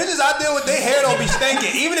 27. The bitches I deal with, their hair don't be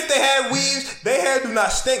stinking. Even if they had weaves, their hair do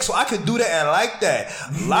not stink. So I could do that and like that.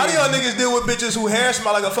 A lot of y'all niggas deal with bitches who hair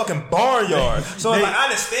smell like a fucking barnyard. So like, I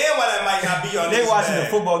understand why that might not be on. They watching the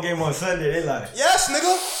football game on Sunday. They like, yes,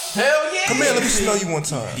 nigga. Hell yeah. Come here, let me smell you one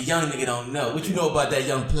time. The young nigga don't know. What you know about that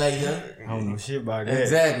young player? I don't know shit about that.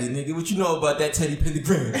 Exactly, nigga. What you know about that Teddy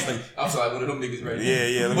Pendergrass? Like, I'm sorry, one of them niggas right now.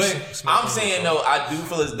 Yeah. But I'm saying though, I do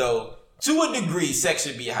feel as though to a degree, sex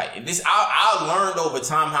should be heightened. I learned over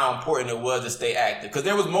time how important it was to stay active because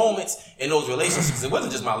there was moments in those relationships. It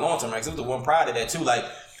wasn't just my long term ex. It was the one prior to that too. Like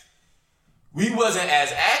we wasn't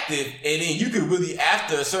as active, and then you could really,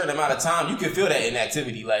 after a certain amount of time, you could feel that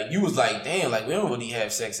inactivity. Like you was like, damn, like we don't really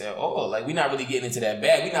have sex at all. Like we're not really getting into that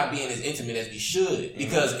bag. We're not being as intimate as we should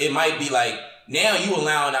because it might be like. Now you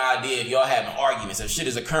allowing the idea of y'all having arguments, if shit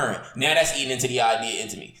is occurring. Now that's eating into the idea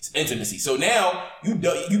of intimacy. So now you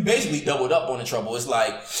basically doubled up on the trouble. It's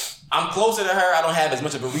like, I'm closer to her. I don't have as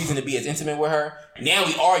much of a reason to be as intimate with her. Now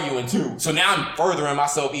we arguing too. So now I'm furthering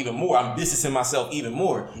myself even more. I'm distancing myself even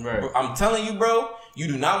more. Right. I'm telling you, bro, you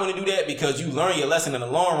do not want to do that because you learn your lesson in the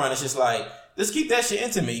long run. It's just like, just keep that shit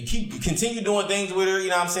intimate. You continue doing things with her, you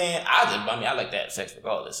know what I'm saying? I like to have sex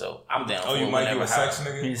regardless, so I'm down for it. Oh, you might be a sex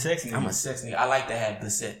nigga? You a sex nigga? I'm a sex nigga. I like to have the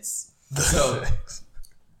sex. So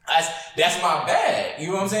that's my bag. You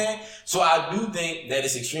know what I'm saying? So I do think that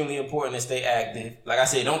it's extremely important to stay active. Like I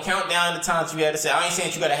said, don't count down the times you had to say. I ain't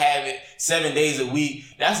saying you gotta have it 7 days a week.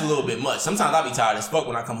 That's a little bit much. Sometimes I'll be tired as fuck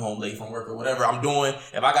when I come home late from work or whatever I'm doing.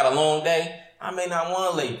 If I got a long day, I may not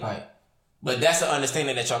want a late pipe. But that's the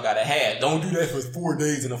understanding that y'all gotta have. Don't do that for 4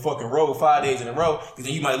 days in a fucking row, 5 days in a row, because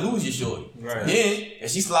then you might lose your shorty. Right. Then, if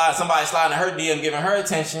somebody sliding her DM, giving her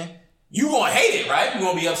attention, you gonna hate it, right? You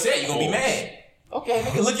gonna be upset. You gonna be mad. Okay,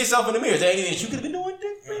 nigga, look yourself in the mirror. Is there anything that you could have been doing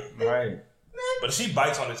different? Right. But if she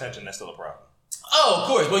bites on attention, that's still a problem. Oh, of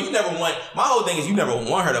course. But you never want. My whole thing is you never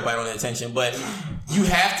want her to bite on the attention, but you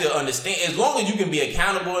have to understand. As long as you can be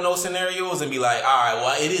accountable in those scenarios and be like, all right,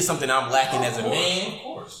 well, it is something I'm lacking as a man,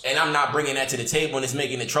 and I'm not bringing that to the table, and it's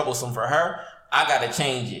making it troublesome for her. I gotta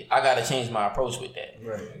change it. I gotta change my approach with that.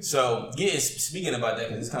 Right. So, speaking about that,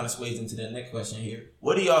 because this kind of sways into the next question here.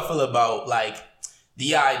 What do y'all feel about like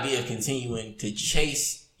the idea of continuing to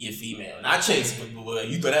chase your female? Not chase, but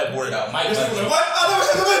you throw that word out. Mike, what? I never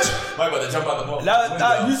said the bitch. Mike about to jump out the ball. Never.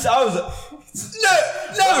 I'm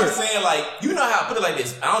saying, like, you know how, put it like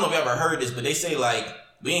this. I don't know if you ever heard this, but they say, like,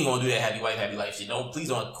 we ain't gonna do that happy wife, happy life shit. Please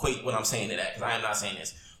don't equate what I'm saying to that, because I am not saying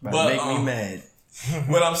this. But make me mad.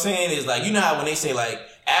 What I'm saying is, like, you know how when they say, like,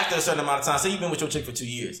 after a certain amount of time, say you've been with your chick for 2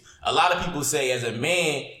 years, a lot of people say as a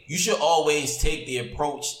man, you should always take the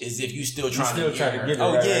approach as if you still trying to get her.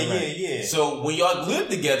 Oh, right, yeah. So when y'all live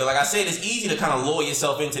together, like I said, it's easy to kind of lure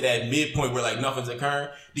yourself into that midpoint where like nothing's occurring.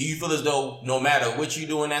 Do you feel as though no matter what you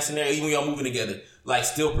do in that scenario, even when y'all moving together, like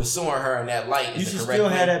still pursuing her in that light you is the should correct still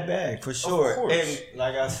way? have that bag for sure. And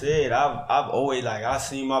like I said, I've always I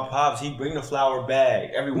seen my pops. He bring the flower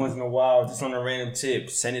bag every once in a while, just on a random tip,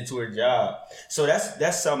 send it to her job. So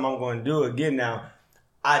that's something I'm going to do again. Now,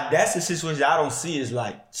 that's the situation I don't see is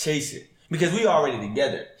like chase it because we already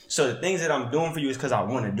together. So the things that I'm doing for you is because I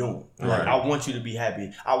want to do them. Like I want you to be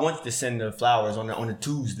happy. I want you to send the flowers on a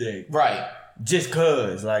Tuesday. Right. Just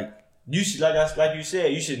cause you should, like you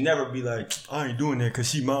said, you should never be like, I ain't doing that because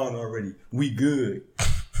she mine already. We good.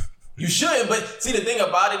 You shouldn't, but see the thing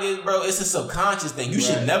about it is, bro, it's a subconscious thing. You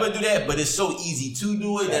should never do that, but it's so easy to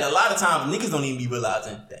do it that a lot of times niggas don't even be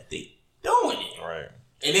realizing that they doing it. Right.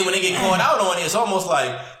 And then when they get called out on it, it's almost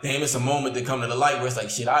like, damn, it's a moment to come to the light where it's like,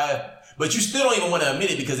 shit, I have. But you still don't even want to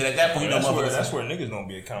admit it because at that point, that's where niggas don't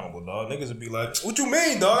be accountable, dog. Niggas would be like, what you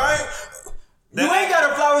mean, dog? You ain't got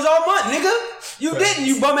her flowers all month, nigga. You didn't,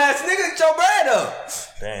 you bum ass nigga. Get your bread up.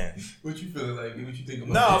 Damn. What you feeling like? What you think about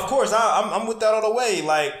No, that? of course. I'm with that all the way.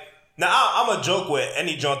 Like, now I'm a joke with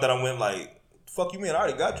any joint that I'm with, like, fuck you mean? I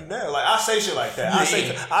already got you now. Like, I say shit like that. I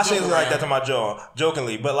say shit like that to my jaw,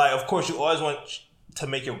 jokingly. But, like, of course, you always want to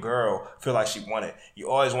make your girl feel like she want it. You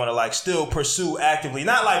always want to, like, still pursue actively.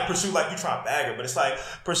 Not, like, pursue like you trying to bag her, but it's, like,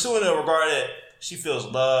 pursuing in a regard that she feels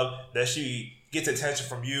love, that she gets attention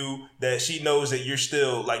from you, that she knows that you're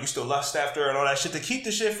still, like, you still lust after her and all that shit to keep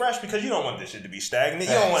the shit fresh because you don't want this shit to be stagnant.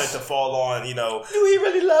 You don't want it to fall on, you know. Do he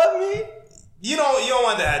really love me? You don't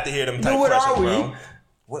want to have to hear them type What questions, are we? bro.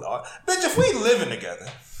 What are... Bitch, if we living together,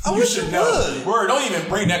 I You wish should you know. would. Word, don't even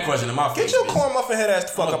bring that question to my face. Get your bitch. corn muffin head ass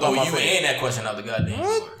the fuck I'm up gonna on my throw you face. and that question out the goddamn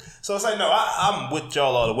What? door. So it's like, no, I'm with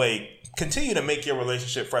y'all all the way. Continue to make your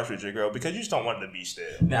relationship fresh with your girl because you just don't want it to be stale.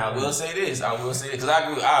 Now, I will say this, because I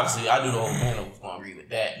agree, obviously, I do the whole panel was going to agree with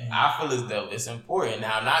that. I feel as though it's important.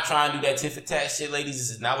 Now, I'm not trying to do that tit for tat shit, ladies. This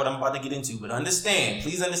is not what I'm about to get into, but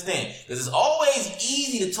please understand, because it's always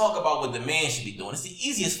easy to talk about what the man should be doing. It's the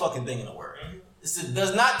easiest fucking thing in the world. It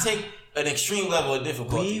does not take an extreme level of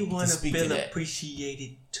difficulty We want to to speak feel to that.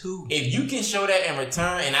 appreciated too. If you can show that in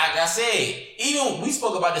return, and like I said, even we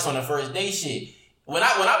spoke about this on the first date shit. When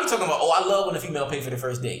I be talking about, I love when a female pay for the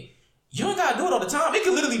first date. You don't gotta do it all the time. It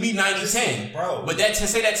could literally be 90-10. Bro. But that to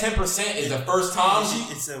say that 10% is the first time.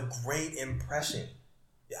 It's a great impression.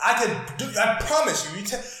 I promise you,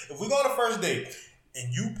 if we go on a first date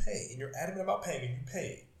and you pay, and you're adamant about paying, and you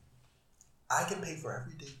pay, I can pay for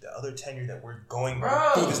every date, the other tenure that we're going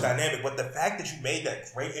through this dynamic. But the fact that you made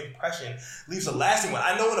that great impression leaves a lasting one.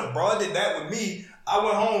 I know when a broad did that with me, I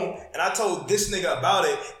went home and I told this nigga about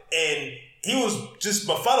it, and he was just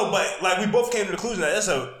befuddled, but like we both came to the conclusion that it's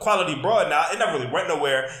a quality broad. Now it never really went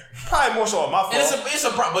nowhere. Probably more so on my fault. It's a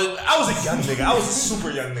problem. But I was a young nigga. I was a super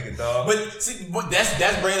young nigga, dog. But see,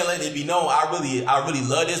 that's Brandon letting it be known. I really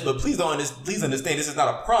love this, but please understand this is not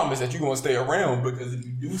a promise that you're gonna stay around because if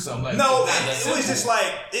you do something like no, that, it was just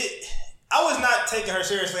like it. I was not taking her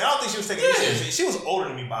seriously. I don't think she was taking me seriously. She was older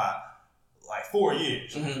than me by like 4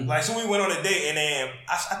 years. Mm-hmm. Like, so we went on a date, and then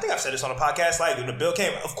I think I've said this on the podcast. Like, when the bill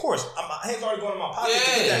came, of course, my hands already going in my pocket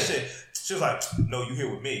to get that shit. She was like, "No, you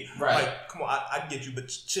here with me." Right? Like, come on, I get you, but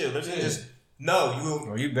chill. Let's just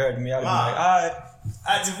no. You better than me. I'd be like, all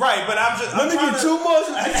right. Right, but I'm just. Let me get 2 more.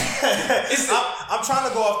 I'm trying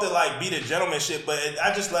to go off the like be the gentleman shit, but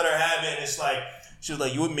I just let her have it. And it's like she was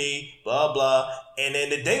like, "You and me, blah blah," and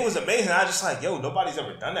then the date was amazing. I was just like, "Yo, nobody's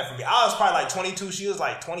ever done that for me." I was probably like 22. She was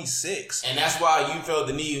like 26, and that's why you felt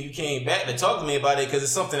the need when you came back to talk to me about it because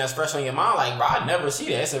it's something that's fresh on your mind. Like, bro, I never see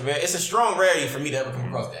that. It's a strong rarity for me to ever come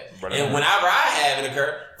across that. And whenever I have it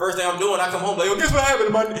occur, first thing I'm doing, I come home like, "Yo, guess what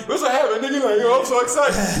happened? What's what happened?" Nigga, like, "Yo, I'm so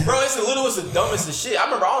excited, bro." It's the dumbest of shit. I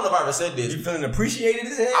don't know if I ever said this. You feeling appreciated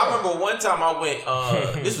as hell? I remember one time I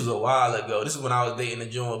went. This was a while ago. This is when I was dating the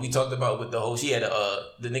joint. We talked about with the whole. She had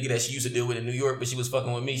the nigga that she used to deal with in New York, but she was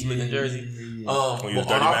fucking with me. She lived in Jersey. When you was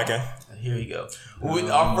Dirty Mackin'? Here you go.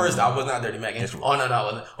 With our first, I was not Dirty Mackin'. Oh no, I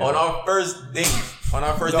wasn't. On our first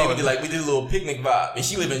date, we did a little picnic vibe, and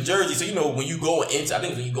she lived in Jersey. So you know when you going into, I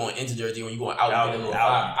think when you going into Jersey, when you going out, you paying a little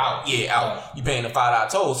out. You paying the $5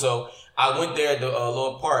 toll. So I went there at the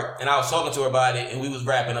little park, and I was talking to her about it, and we was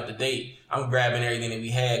wrapping up the date. I'm grabbing everything that we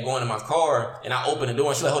had, going in my car, and I opened the door,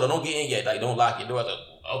 and she's like, "Hold on, don't get in yet. Like, don't lock your door." I was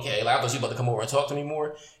like, "Okay." Like, I thought she was about to come over and talk to me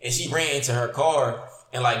more, and she ran into her car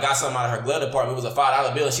and like got something out of her glove department. It was a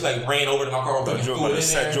 $5 bill, and she like ran over to my car and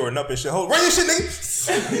set Jordan up and shit. Hold, run your shit, nigga.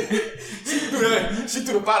 She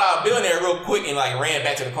threw the $5 bill in there real quick and like ran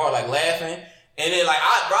back to the car like laughing, and then like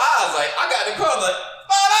I got in the car like $5.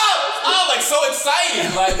 I was like so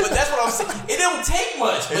excited, like, but that's what I'm saying. It don't take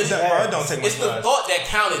much, but it don't take much. It's the thought that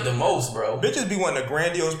counted the most, bro. Bitches be wanting a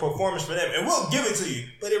grandiose performance for them, and we'll give it to you,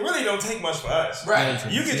 but it really don't take much for us. Right?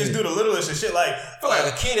 You can just do the littlest and shit. Like I feel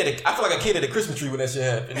like a kid at a Christmas tree when that shit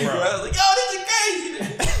happened. I was like, "Yo, this is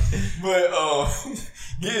crazy." But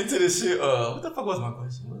get into this shit. What the fuck was my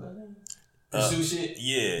question? Pursue shit?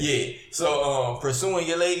 Yeah. So, pursuing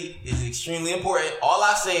your lady is extremely important. All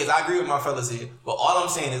I say is, I agree with my fellas here, but all I'm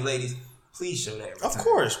saying is, ladies, please show that. Of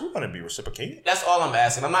course, we want to be reciprocated. That's all I'm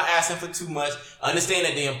asking. I'm not asking for too much. Understand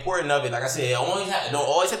that the importance of it, like I said, don't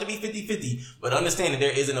always have to be 50-50, but understand that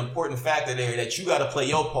there is an important factor there that you got to play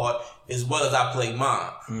your part as well as I play mine.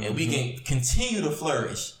 Mm-hmm. And we can continue to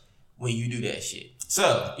flourish when you do that shit.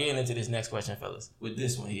 So, getting into this next question, fellas, with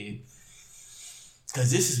this one here.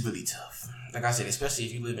 Because this is really tough. Like I said, especially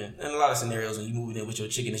if you live in a lot of scenarios when you moving in with your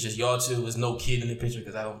chick and it's just y'all two. There's no kid in the picture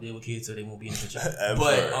because I don't deal with kids, so they won't be in the picture.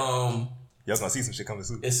 But y'all gonna see some shit coming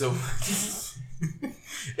soon. It's so.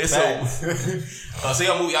 So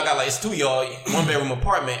y'all got like it's two y'all, 1-bedroom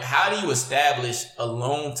apartment. How do you establish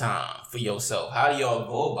alone time for yourself? How do y'all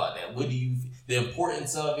go about that? The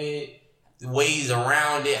importance of it, the ways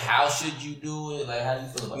around it, how should you do it? Like how do you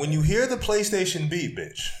feel about when that? you hear the PlayStation beat,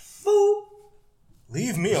 bitch, boop,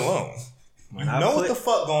 leave me alone. You know what the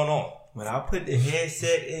fuck going on. When I put the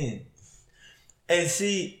headset in, and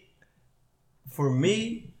see, for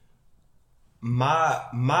me, my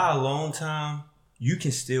alone time, you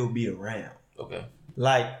can still be around. Okay.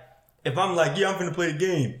 Like, if I'm like, yeah, I'm finna play the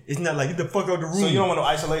game, it's not like, get the fuck out the room. So you don't want no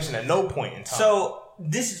isolation at no point in time. So,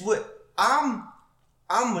 this is what, I'm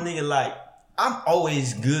a nigga like, I'm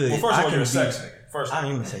always good. Well, first of all, you're a sex nigga. I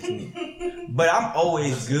am a sex nigga. But I'm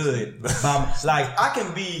always good. Like, I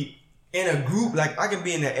can be in a group, like, I can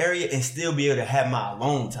be in an area and still be able to have my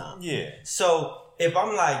alone time. Yeah. So, if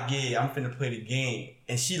I'm like, yeah, I'm finna play the game,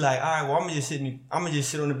 and she like, all right, well, I'm gonna just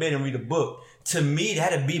sit on the bed and read a book. To me,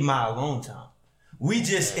 that'd be my alone time. We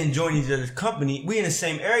just enjoying each other's company. We in the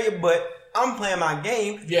same area, but I'm playing my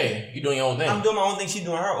game. Yeah, you doing your own thing. I'm doing my own thing. She's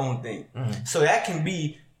doing her own thing. Mm-hmm. So that can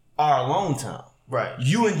be our alone time. Right.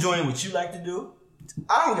 You enjoying what you like to do.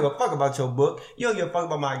 I don't give a fuck about your book. You don't give a fuck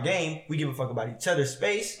about my game. We give a fuck about each other's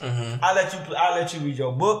space. Mm-hmm. I let you read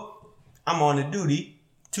your book. I'm on the duty.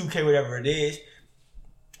 2K, whatever it is.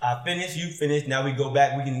 I finish, you finish. Now we go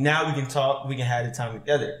back. We can talk. We can have the time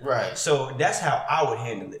together. Right. So that's how I would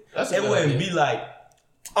handle it. It wouldn't be like,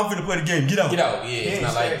 I'm finna play the game. Get out. Get out. Yeah, it's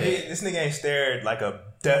not like that. This nigga ain't stared like a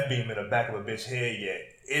death beam in the back of a bitch head yet.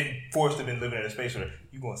 It forced him to living in a space where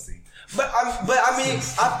you gonna see. But I mean,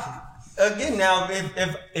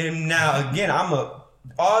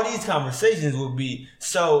 all these conversations would be,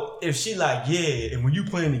 so if she like, yeah, and when you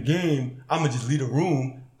playing the game, I'ma just leave the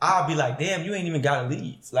room. I'll be like, damn, you ain't even gotta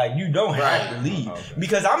leave. Like, you don't have to leave. Okay.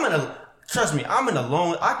 Because trust me, I'm in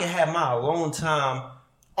alone. I can have my alone time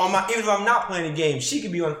even if I'm not playing the game. She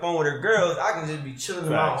could be on the phone with her girls. I can just be chilling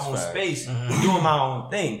in my own space, doing my own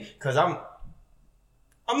thing. Cause I'm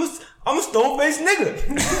a stone-faced nigga.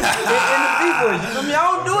 in the people, you feel me? I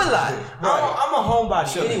don't do a lot. Right. I'm a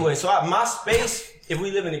homebody anyway. So my space, if we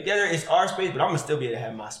living together, it's our space, but I'm gonna still be able to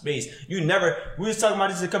have my space. We was talking about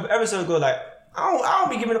this a couple episodes ago, like, I don't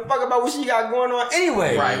be giving a fuck about what she got going on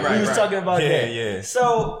anyway. Right. We was talking about that. Yeah.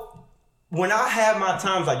 So when I have my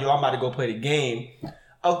times like, yo, I'm about to go play the game.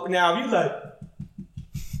 Now if you like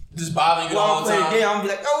just bothering you all the time. The game, I'm be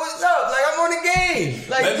like, oh, what's up? Like, I'm on the game.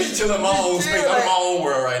 Like, let me chill in my own space. I'm in my own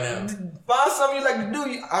world right now. Find something you like to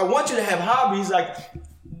do. I want you to have hobbies. Like,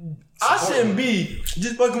 I shouldn't be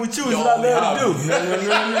just fucking with you is what I love to do.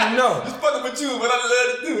 No. Just fucking with you, but I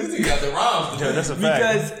love to do. This nigga got the rhymes. Yeah, that's a fact.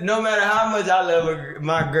 Because no matter how much I love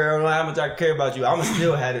my girl, no matter how much I care about you, I'ma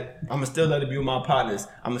still let her be with my partners.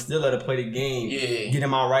 I'ma still let her play the game. Yeah. Get in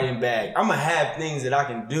my writing bag. I'ma have things that I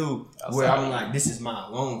can do where I'm like, this is my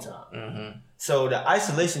alone time. Mm-hmm. So the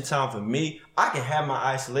isolation time for me, I can have my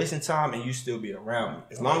isolation time and you still be around me.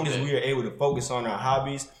 As long as we are able to focus on our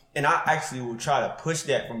hobbies. And I actually will try to push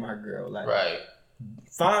that from my girl. Like,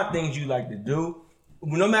 find things you like to do,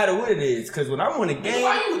 no matter what it is. Because when I'm on the game,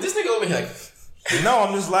 why you this nigga over here like? No,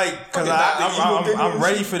 I'm just like, because I'm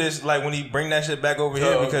ready for this. Like when he bring that shit back over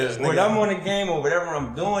here, because when I'm on the game or whatever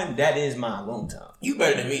I'm doing, that is my alone time. You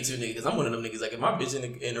better than me too, nigga. Because I'm one of them niggas. Like if my bitch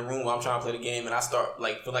in the room while I'm trying to play the game and I start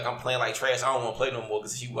like feel like I'm playing like trash, I don't want to play no more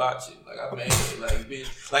because she watching. Like I man, like bitch.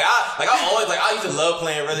 I used to love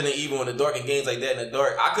playing Resident Evil in the dark and games like that in the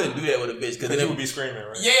dark. I couldn't do that with a bitch because then it would be screaming,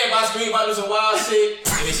 right? Yeah, if I scream about do some wild shit,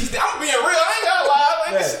 and then she's I'm being real. I ain't gotta lie. I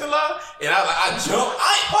ain't this shit to lie. And I jump.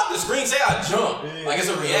 I ain't fuck the screen. Say I jump. Like it's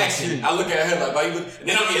a reaction. I look at her like, why you look? And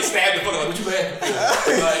then I'm getting stabbed the fuck like, what you laughing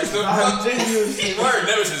for? Like, so word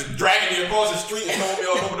never just dragging me across the street and throwing me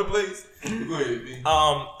all over the place. Go ahead, B.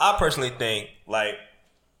 I personally think like,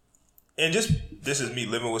 and just this is me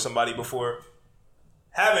living with somebody before.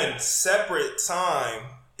 Having separate time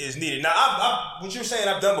is needed. Now, what you're saying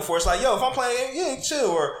I've done before. It's like, yo, if I'm playing, yeah,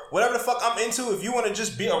 chill or whatever the fuck I'm into. If you want to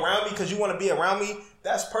just be around me because you want to be around me,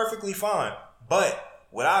 that's perfectly fine. But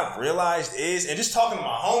what I've realized is, and just talking to my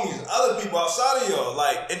homies and other people outside of y'all,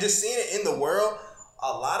 like, and just seeing it in the world,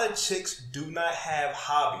 a lot of chicks do not have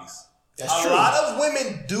hobbies. That's true. A lot of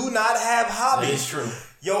women do not have hobbies. That is true.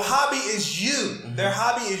 Your hobby is you. Mm-hmm. Their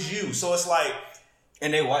hobby is you. So it's like,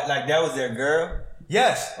 and they like that was their girl.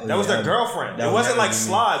 Yes, that was their girlfriend. It wasn't like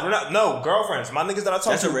slides. We're not girlfriends. My niggas that I talk to.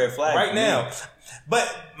 That's a red flag right now.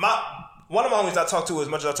 But one of my homies I talked to as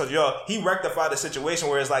much as I talked to y'all, he rectified the situation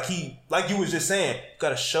where it's like like you was just saying, you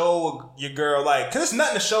gotta show your girl like, cause it's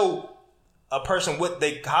nothing to show a person what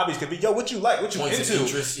they hobbies could be. Yo, what you like, what you Points into? of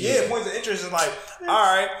interest, yeah, points of interest is like, all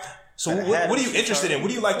right. So what are you interested in? What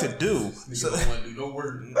do you like to do? So,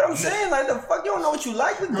 But I'm saying, like, the fuck, you don't know what you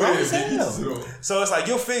like. We grown as hell. so it's like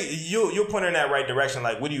you'll put her in that right direction.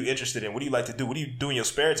 Like, what are you interested in? What do you like to do? What do you do in your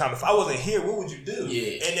spare time? If I wasn't here, what would you do?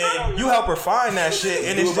 Yeah. And then you help her find that shit,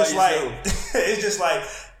 and it's just like it's just like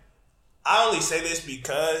I only say this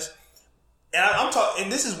because. And I'm talking,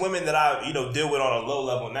 and this is women that I, deal with on a low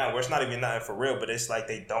level now, where it's not even nothing for real, but it's like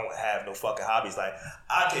they don't have no fucking hobbies. Like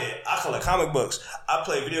I collect comic books, I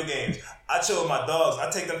play video games, I chill with my dogs,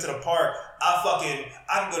 I take them to the park, I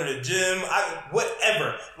can go to the gym,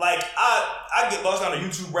 whatever. Like I get lost down a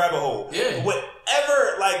YouTube rabbit hole. Yeah.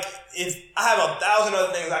 Whatever. Like if I have 1,000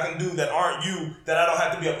 other things I can do that aren't you, that I don't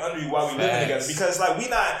have to be up under you while we living together, because like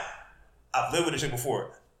I've lived with this shit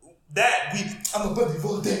before. I'm a buddy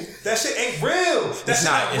all day. That shit ain't real. It's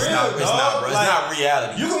not real, bro. It's not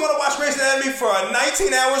reality. You can want to watch Grey's Anatomy for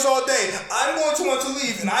 19 hours all day. I'm going to want to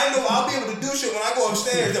leave, and I know I'll be able to do shit when I go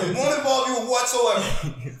upstairs that won't involve you whatsoever.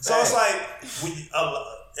 So it's like,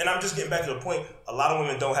 and I'm just getting back to the point. A lot of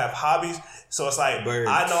women don't have hobbies, so it's like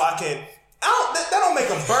I know I can. That don't make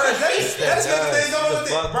them birds. That's they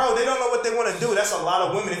don't know they don't know what they want to do. That's a lot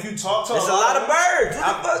of women. If you talk to a lot of birds.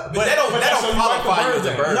 But they don't qualify you as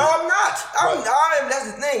a bird. No, I'm not.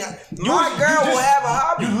 That's the thing. My girl will have a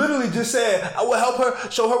hobby. You literally just said I will help her,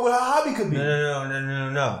 show her what her hobby could be.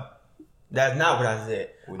 No. That's not what I said.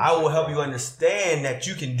 I will help you understand that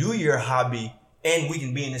you can do your hobby and we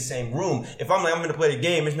can be in the same room. If I'm like, I'm gonna play the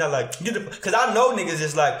game, it's not like, because I know niggas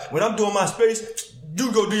is like, when I'm doing my space,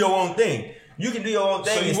 you go do your own thing. You can do your own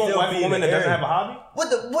thing. So you and want still white be woman that doesn't have a hobby? What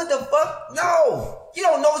the fuck? No. You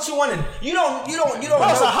don't know what you want to. You don't.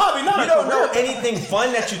 It's a hobby, not you don't know anything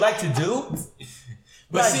fun that you like to do.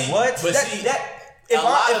 But like see, what? But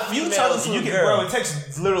If you tell us you can, bro, it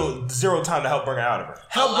takes little zero time to help bring her out of her.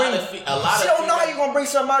 She don't know how you gonna bring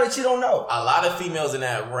something out that she don't know. A lot of females in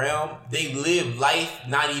that realm, they live life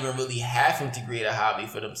not even really having to create a hobby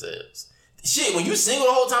for themselves. Shit, when you single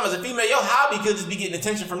the whole time as a female, your hobby could just be getting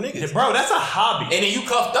attention from niggas. Yeah, bro, that's a hobby. And then you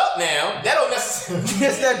cuffed up now. That don't necessarily.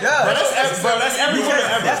 Yes, that does. That's every woman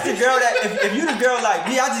ever. That's the girl that if you the girl like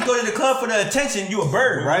me, I just go to the club for the attention. You a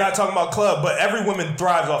bird, right? We're not talking about club, but every woman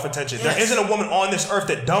thrives off attention. Yes. There isn't a woman on this earth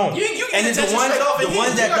that don't. You and get it's the ones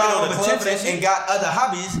that thrive off attention and got other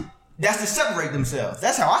hobbies. That's to separate themselves.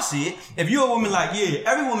 That's how I see it. If you're a woman like,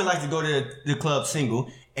 every woman likes to go to the club single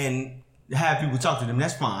and have people talk to them.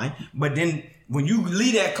 That's fine. But then when you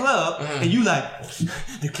leave that club and you like,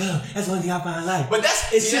 the club, that's the only thing I find life. But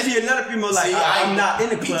it should be another female like, I'm not in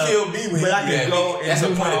the club, but I can go and that's do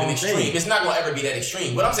a point my of own an extreme. thing. It's not going to ever be that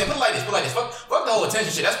extreme. But I'm saying, put it like this. Fuck the whole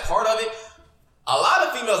attention shit. That's part of it. A lot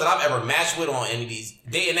of females that I've ever matched with on any of these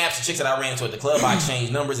dating apps and chicks that I ran into at the club, I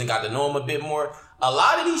exchanged numbers and got to know them a bit more. A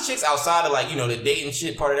lot of these chicks outside of the dating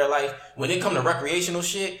shit part of their life, when they come to recreational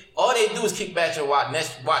shit, all they do is kick back and watch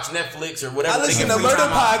Netflix or whatever. I listen to murder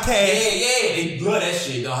podcasts. Yeah, they love that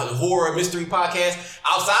shit. The horror mystery podcast.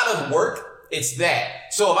 Outside of work, it's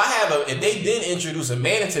that. So if they didn't introduce a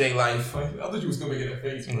man into their life, I thought you was gonna make it a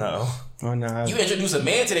face. No. Oh no. You introduce a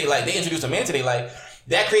man to their life. They introduce a man to their life.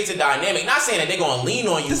 That creates a dynamic. Not saying that they're gonna lean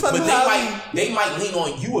on you, but they might lean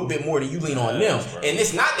on you a bit more than you lean on them. And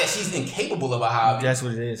it's not that she's incapable of a hobby. That's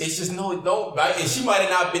what it is. It's just and she might have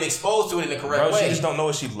not been exposed to it in the correct way. She just don't know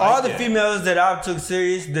what she likes. All the females that I took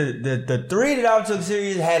serious, the three that I took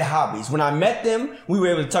serious had hobbies. When I met them, we were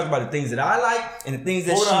able to talk about the things that I like and the things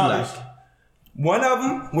that she liked. One of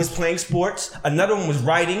them was playing sports. Another one was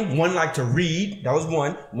writing. One liked to read. That was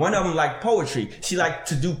one. One of them liked poetry. She liked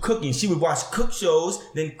to do cooking. She would watch cook shows,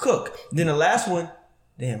 then cook. Then the last one,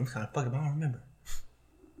 damn, I'm kind of fucked up. I don't remember.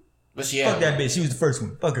 But fuck that bitch. She was the first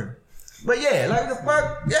one. Fuck her. But yeah, like the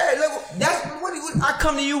fuck. Yeah, look, that's what I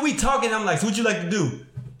come to you. We talking. I'm like, so what you like to do?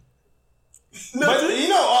 But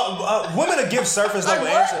women will give surface level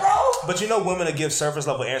answers. But women will give surface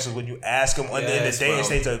level answers when you ask them in the day and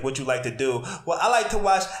stage of what you like to do. Well, I like to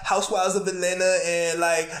watch Housewives of Atlanta and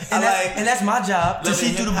that's my job to see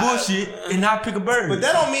through the bullshit and not pick a bird. But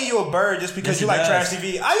that don't mean you a bird just because you like trash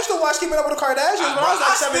TV. I used to watch Keeping Up with the Kardashians when I was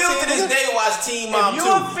like 17. I still to this day watch Teen Mom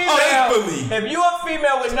too. If you a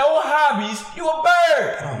female with no hobbies, you a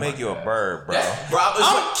bird. I don't make you a bird, bro.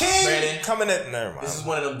 I'm king. Brandon, coming at never mind. This is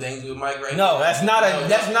one of them things with Mike right now. No, that's not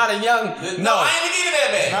a young. No, I ain't even getting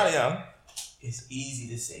that bad. Not a young. It's easy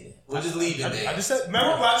to say that. We'll just leave it there. I just said,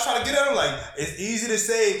 remember when I was trying to get at him, like, it's easy to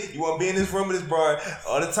say you want to be in this room with this broad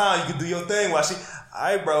all the time. You can do your thing while she, all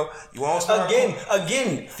right, bro, you want to start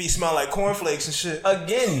Again. Feet smell like cornflakes and shit.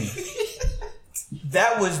 Again.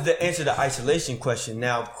 That was the answer to the isolation question.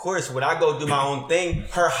 Now, of course, when I go do my own thing,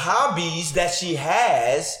 her hobbies that she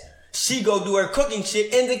has, she go do her cooking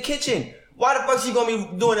shit in the kitchen. Why the fuck she gonna be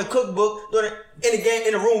doing a cookbook, doing it in the game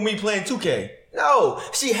in the room with me playing 2K? No,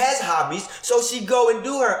 she has hobbies, so she go and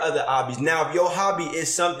do her other hobbies. Now, if your hobby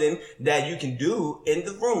is something that you can do in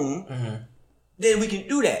the room, then we can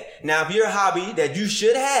do that. Now, if your hobby that you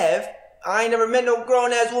should have, I ain't never met no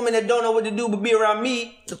grown ass woman that don't know what to do but be around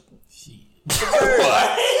me.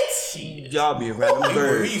 What? Y'all be around them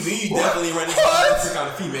birds. We definitely run into kind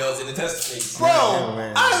of females in the test space.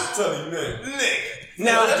 Bro, I'm telling you, man. Nick.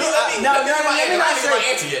 Now, let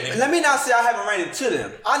me not say I haven't ran into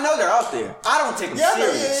them. I know they're out there. I don't take them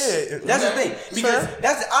serious. Yeah. That's the thing. Because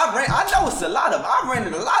I know it's a lot of. I've ran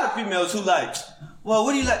into a lot of females who like, well,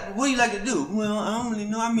 what do you like to do? Well, I don't really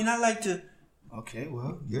know. I mean, I like to. Okay,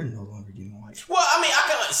 well, you're no longer getting white. Well, I mean, I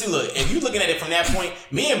can see. Look, if you're looking at it from that point,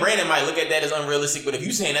 me and Brandon might look at that as unrealistic. But if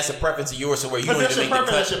you're saying that's a preference of yours, so where you don't even make the cut,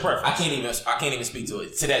 that's your preference. I can't even speak to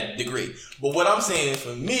it to that degree. But what I'm saying is,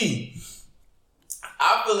 for me,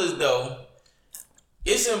 I feel as though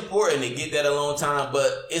it's important to get that alone time.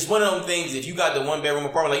 But it's one of them things. If you got the 1-bedroom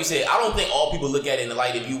apartment, like you said, I don't think all people look at it in the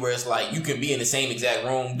light of view where it's like you can be in the same exact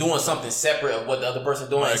room doing something separate of what the other person's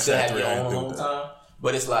doing and still have your own alone time.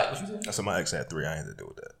 But it's like, what you saying? That's what my ex had 3. I ain't had to do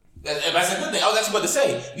with that. That's a good thing. I was actually about to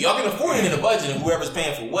say, y'all can afford it in the budget, and whoever's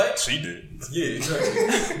paying for what. She did. Yeah,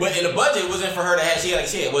 exactly. But in the budget, it wasn't for her to have. She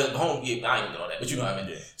was home. Yeah, I ain't even know that, but you know what I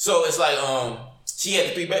mean. So it's like, she had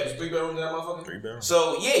the 3 bedrooms. 3 bedrooms in that motherfucker. 3 bedrooms.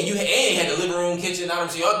 So yeah, you had the living room, kitchen,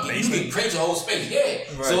 so y'all you can create your whole space. Yeah.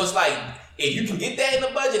 Right. So it's like, if you can get that in the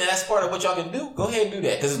budget and that's part of what y'all can do, go ahead and do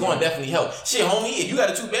that because it's going to definitely help. Shit, homie, if you got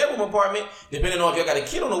a 2-bedroom apartment, depending on if y'all got a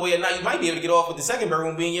kid on the way or not, you might be able to get off with the 2nd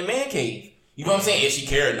bedroom being your man cave. You know what I'm saying? If she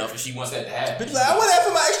cared enough, if she wants that to happen. Bitch, like, I want that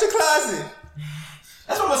for my extra closet.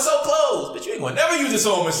 That's why I'm so close. But you ain't going to never use this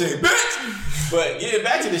sewing machine, bitch. But yeah,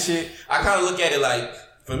 back to the shit. I kind of look at it like,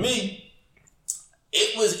 for me,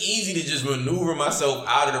 it was easy to just maneuver myself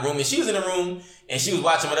out of the room. And she was in the room and she was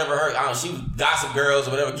watching whatever she was Gossip Girls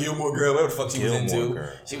or whatever, Gilmore Girl, whatever the fuck she was into.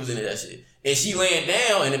 Girl. She was into that shit. And she laying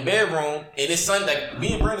down in the bedroom and it's Sunday. Like,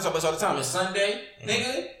 me and Brandon talk about this all the time. It's Sunday,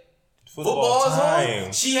 nigga. Football's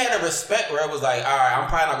on. She had a respect where it was like, all right, I'm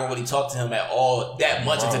probably not gonna really talk to him at all that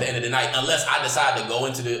much until the end of the night, unless I decide to go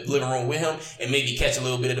into the living room with him and maybe catch a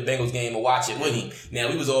little bit of the Bengals game and watch it with him. Now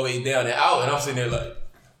we was always down and out, and I'm sitting there like,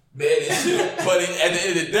 bad as shit. But at the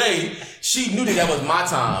end of the day, she knew that was my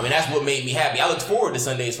time, and that's what made me happy. I looked forward to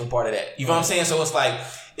Sundays for part of that. You know what I'm saying? So it's like,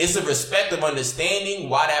 it's a respect of understanding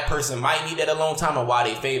why that person might need that alone time and why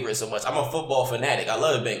they favor it so much. I'm a football fanatic. I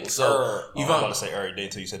love the Bengals. So you I'm about to say every day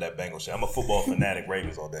until you said that Bengals shit. I'm a football fanatic.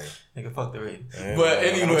 Ravens all day. Nigga, fuck the Ravens. Yeah, but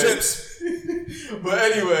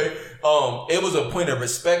anyway, it was a point of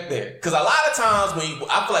respect there. Because a lot of times I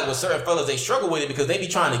feel like with certain fellas, they struggle with it because they be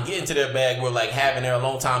trying to get into their bag where like having their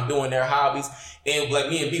alone time doing their hobbies. And like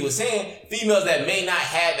me and B was saying, females that may not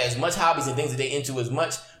have as much hobbies and things that they into as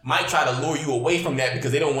much might try to lure you away from that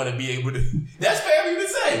because they don't want to be able to. That's fair for you to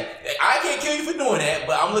say. I can't kill you for doing that,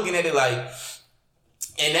 but I'm looking at it like,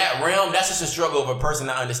 in that realm, that's just a struggle of a person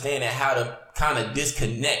to understand and how to kind of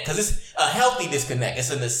disconnect. Because it's a healthy disconnect. It's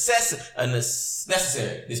a necessary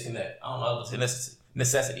disconnect. I don't know if it's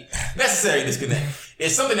necessity. Necessary disconnect.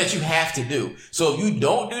 It's something that you have to do. So if you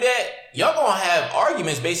don't do that, y'all gonna have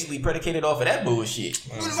arguments basically predicated off of that bullshit.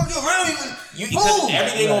 Everything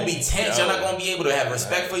gonna be tense. Y'all not gonna be able to have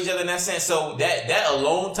respect for each other in that sense. So that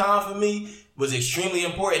alone time for me was extremely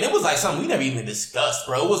important. It was like something we never even discussed,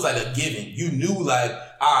 bro. It was like a given. You knew like,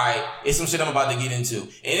 all right, it's some shit I'm about to get into.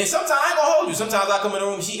 And then sometimes I ain't gonna hold you. Sometimes I come in the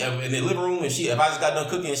room, in the living room, and if I just got done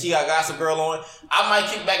cooking and she got Gossip Girl on, I might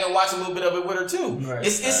kick back and watch a little bit of it with her too. Right.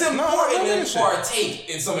 It's important to partake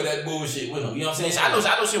in some of that bullshit with them. You know what I'm saying? I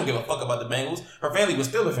know she don't give a fuck about the Bengals. Her family was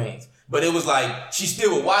Steelers fans. But it was like, she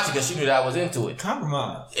still would watch it because she knew that I was into it.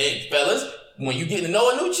 Compromise. Hey, fellas, when you get to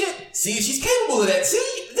know a new chick, see if she's capable of that. See,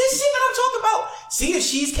 this shit that I'm talking about, see if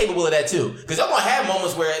she's capable of that too. Because I'm going to have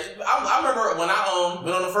moments where, I remember when I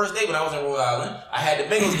went on the first date when I was in Rhode Island, I had the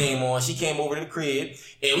Bengals game on, she came over to the crib,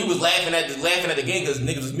 and we was laughing at the game because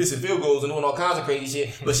niggas was missing field goals and doing all kinds of crazy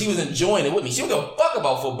shit, but she was enjoying it with me. She don't give a fuck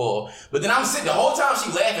about football. But then I'm sitting the whole time,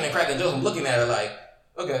 she laughing and cracking jokes, I'm looking at her like,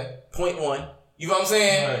 okay, point one. You know what I'm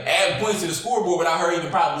saying? Right. Add points to the scoreboard without her even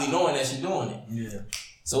probably knowing that she's doing it. Yeah.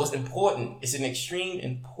 So it's important. It's an extreme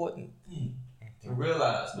important thing to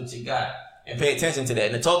realize what you got. And pay attention to that.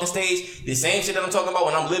 In the talking stage, the same shit that I'm talking about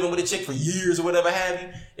when I'm living with a chick for years or whatever have you,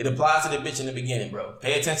 it applies to the bitch in the beginning, bro.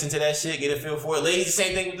 Pay attention to that shit, get a feel for it. Ladies, the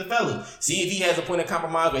same thing with the fellas. See if he has a point of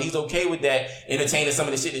compromise where he's okay with that, entertaining some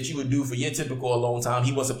of the shit that you would do for your typical alone time.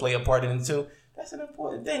 He wants to play a part in it too. That's an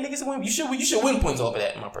important thing. Niggas win. You should win points off of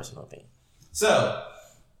that, in my personal opinion. So,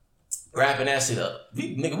 wrapping that shit up,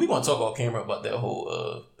 we gonna talk off camera about that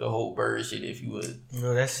whole bird shit if you would.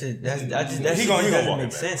 No, that shit doesn't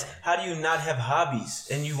make sense. How do you not have hobbies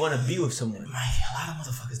and you want to be with someone? Man, a lot of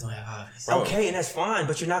motherfuckers don't have hobbies. Bro. Okay, and that's fine,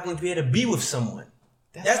 but you're not going to be able to be with someone.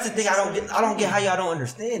 That's the thing I don't get how y'all don't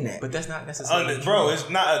understand that. But that's not necessarily bro, it's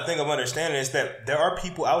not a thing of understanding. It's that there are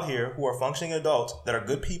people out here who are functioning adults that are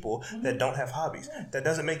good people that don't have hobbies. That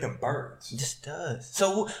doesn't make them birds. It just does.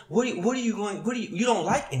 So you don't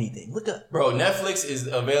like anything. What the? Bro, Netflix is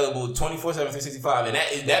available 24/7, 365, and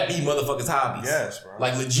that be motherfuckers' hobbies. Yes, bro.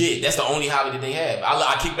 Like legit. That's the only hobby that they have.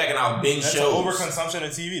 I kick back and I'll binge that's shows. Overconsumption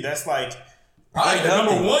of TV. That's like probably the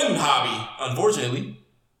number one hobby, unfortunately.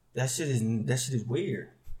 That shit is weird.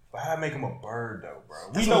 But how to make him a bird though,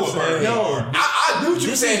 bro? We know what bird is. I knew what you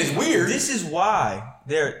were saying is weird. This is why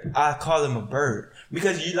I call him a bird.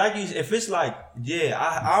 Because if it's like, yeah,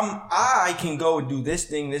 I can go do this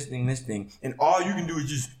thing, and all you can do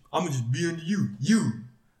is I'm gonna just be under you.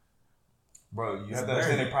 Bro, you have to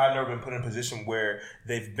understand they've probably never been put in a position where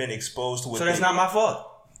they've been exposed to what. So that's not my fault.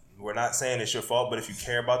 We're not saying it's your fault, but if you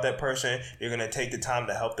care about that person, you're gonna take the time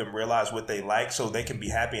to help them realize what they like, so they can be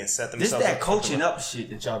happy and set themselves. This that up coaching up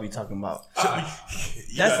shit that y'all be talking about.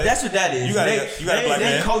 That's what that is. You got it, black man.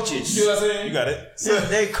 They coaches. You know what I'm saying? You got it.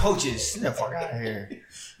 They coaches. Get the fuck out of here.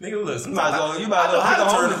 Nigga, listen. You might as well pick a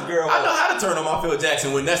homeless girl. I know how to turn on my Phil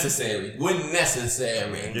Jackson when necessary.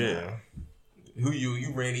 Yeah. Who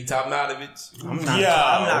you Randy Topnatovich? I'm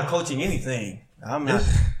not coaching anything. I'm not.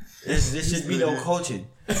 This should be no coaching.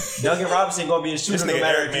 Duncan Robinson gonna be a shooter no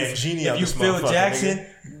matter if you Phil Jackson.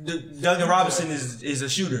 Duncan Robinson is a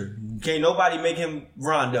shooter. Can't nobody make him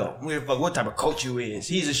Rondo. What type of coach you is?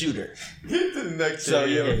 He's a shooter. Get to the next. So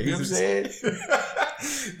you know what I'm saying?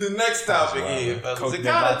 The next topic here, fellas. It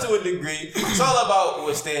kind of to a degree. It's all about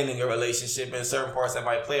withstanding a relationship and certain parts that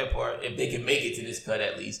might play a part if they can make it to this cut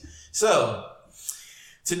at least. So.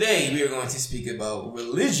 Today, we are going to speak about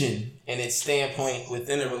religion and its standpoint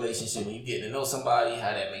within a relationship. When you get to know somebody,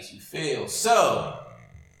 how that makes you feel. So,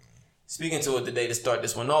 speaking to it today to start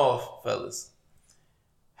this one off, fellas.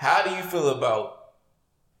 How do you feel about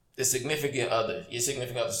the significant other? Your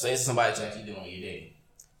significant other, say it's somebody that you're doing when you're dating.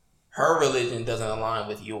 Her religion doesn't align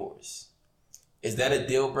with yours. Is that a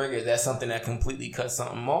deal breaker? Is that something that completely cuts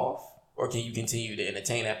something off? Or can you continue to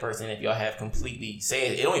entertain that person if y'all have completely, say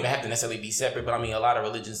it don't even have to necessarily be separate, but I mean, a lot of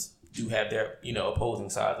religions do have their, opposing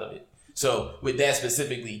sides of it. So with that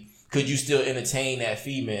specifically, could you still entertain that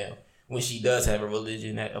female when she does have a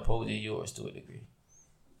religion that opposes yours to a degree?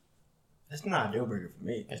 That's not a deal breaker for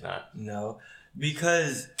me. It's not? No.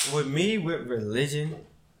 Because with religion,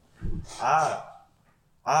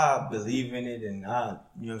 I believe in it and I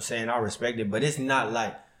respect it, but it's not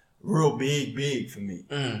like real big for me.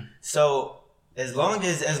 Mm. So as long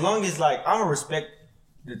as like I'm gonna respect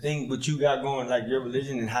the thing what you got going, like your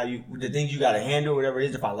religion and how the things you gotta handle, whatever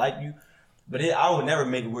it is, if I like you. But I would never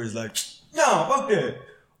make it where it's like, no, fuck that.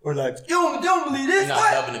 Or like, you don't believe this. You're not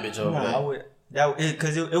helping the bitch over I would.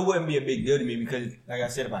 Because it wouldn't be a big deal to me because, like I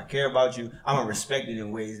said, if I care about you, I'm going to respect it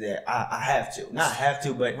in ways that I have to. Not have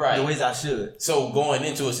to, but the ways I should. So going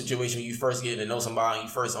into a situation when you first getting to know somebody, on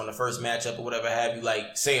the first matchup or whatever have you,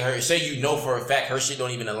 like, say you know for a fact her shit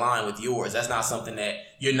don't even align with yours. That's not something that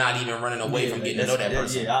you're not even running away from getting to know that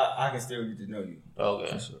person. Yeah, I can still get to know you.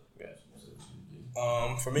 Okay.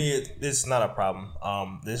 For me, it's not a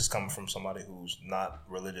problem. This is coming from somebody who's not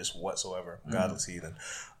religious whatsoever, godless heathen.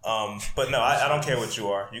 But no, I don't care what you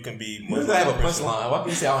are. You can be. What if I have a punchline? Why can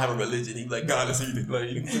you say I don't have a religion? He like godless heathen. Like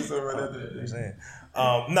you can say something right there.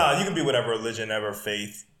 No, you can be whatever religion, ever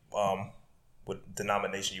faith, what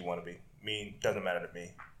denomination you want to be. I mean, doesn't matter to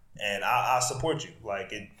me, and I support you.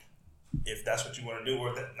 Like it. If that's what you want to do, or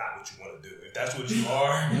if that's not what you want to do. If that's what you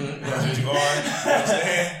are, that's what you are. You know what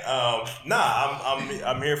I'm saying?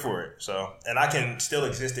 I'm here for it. So, and I can still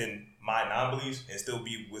exist in my non-beliefs and still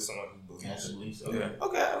be with someone who believes.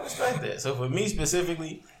 Okay, I respect that. So for me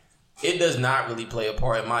specifically, it does not really play a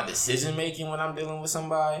part in my decision making when I'm dealing with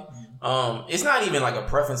somebody. It's not even like a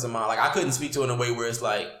preference of mine. Like I couldn't speak to it in a way where it's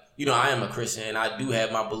like, I am a Christian and I do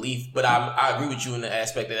have my belief, but I agree with you in the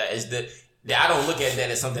aspect of that is that I don't look at that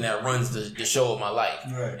as something that runs the show of my life.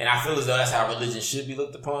 Right. And I feel as though that's how religion should be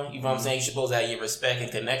looked upon. You know what I'm saying? You're supposed to have your respect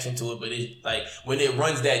and connection to it, but it like when it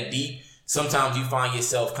runs that deep, sometimes you find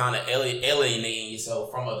yourself kind of alienating yourself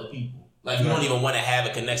from other people. Like you don't even want to have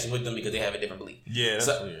a connection with them because they have a different belief. Yeah,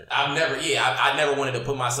 that's weird. I never wanted to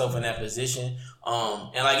put myself in that position.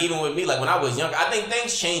 And like even with me, like when I was young, I think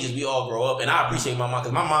things change as we all grow up. And I appreciate my mom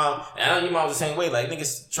because my mom, and I know your mom was the same way. Like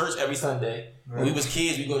niggas church every Sunday. Right. When we was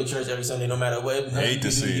kids, we go to church every Sunday, no matter what. Hate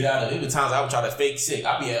to see it. There were times I would try to fake sick.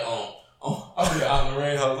 I'd be at I'll be at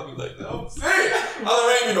Lorraine house. I'll be like, I'm sick.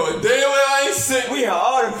 Lorraine, you know, damn well I ain't sick. We have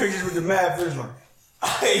all the pictures with the mad first one.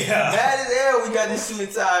 Yeah. Mad as hell, we got this suit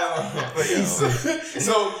and tie on.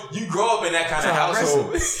 So you grow up in that kind of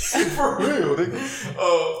household. For real,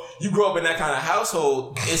 nigga. You grow up in that kind of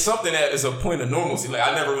household. It's something that is a point of normalcy. Like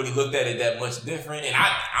I never really looked at it that much different. And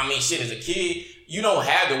I mean, shit, as a kid, you don't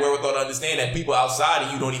have the wherewithal to understand that people outside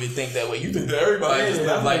of you don't even think that way. You think that everybody just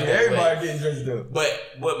live like that. Everybody getting dressed up. But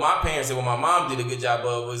what my parents and what my mom did a good job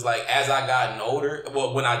of was like, as I gotten older,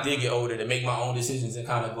 well, when I did get older, to make my own decisions and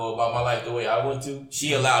kind of go about my life the way I want to,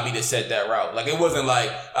 she allowed me to set that route. Like it wasn't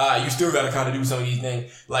like, you still got to kind of do some of these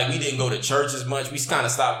things. Like we didn't go to church as much. We kind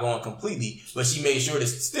of stopped going completely, but she made sure to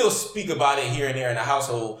still speak about it here and there in the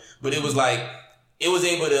household. But it was like, it was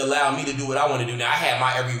able to allow me to do what I want to do. Now, I had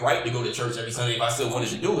my every right to go to church every Sunday if I still wanted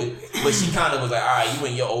to do it. But she kind of was like, all right, you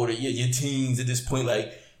in your older, your teens at this point,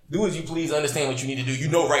 like, do as you please, understand what you need to do. You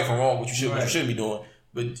know right from wrong, what you should be doing.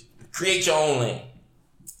 But create your own lane.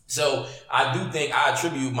 So I do think I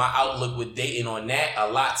attribute my outlook with dating on that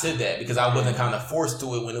a lot to that because I wasn't kind of forced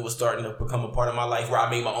to it when it was starting to become a part of my life where I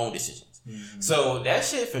made my own decisions. Mm-hmm. So that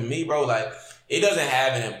shit for me, bro, like, it doesn't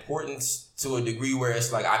have an importance to a degree where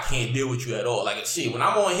it's like I can't deal with you at all. Like shit, when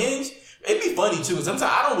I'm on Hinge, it'd be funny too. Sometimes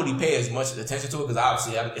I don't really pay as much attention to it because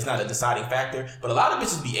obviously it's not a deciding factor. But a lot of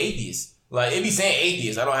bitches be atheists. Like it be saying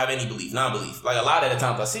atheists. I don't have any belief, non-belief. Like a lot of the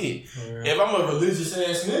times I see it. Yeah. If I'm a religious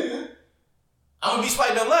ass nigga, I'm gonna be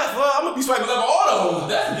swiping left. Well, I'm gonna be swiping left on all the hoes.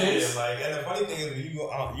 That's the case. Yeah, like, and the funny thing is when you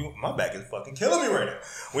go, my back is fucking killing me right now.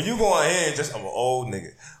 When you go on Hinge, I'm an old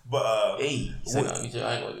nigga. But hey, I ain't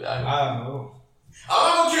gonna. I don't know.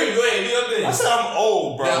 I'm not gonna kill you. Go ahead, do your thing. I said I'm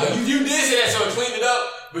old, bro. Now, you did say that, so I cleaned it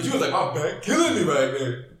up. But you was like, my back killing me right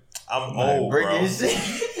there. I'm old, bro. Y'all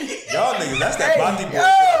niggas, that's that body bullshit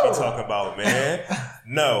I be talking about, man.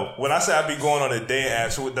 No, when I say I be going on a dating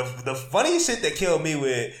app, so the funny shit that killed me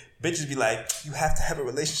with bitches be like, you have to have a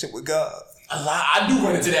relationship with God. A lot. I do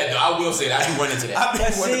run into that though. I will say that I do run into that.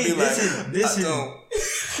 This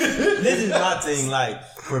is my thing. Like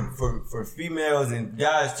for females and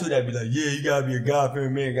guys too, that be like, yeah, you gotta be a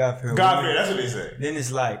God-fearing man, God-fearing woman. God-fearing, that's what they say. Then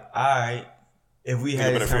it's like, all right, if we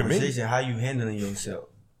had this conversation, how you handling yourself?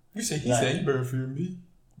 You say he said you better fear me.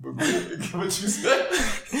 But what you say?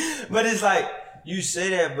 But it's like you say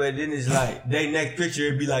that, but then it's like they next picture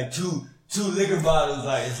it'd be like two liquor bottles,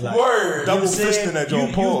 like it's like word double fisting at your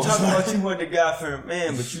pause. You talking about you want the God-fearing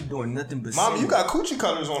man, but you doing nothing but Mama, you got coochie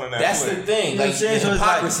colors on in that. That's the thing, like so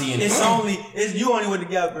hypocrisy. It's you only want the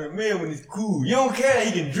God-fearing man when it's cool. You don't care that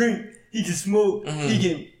he can drink, he can smoke, he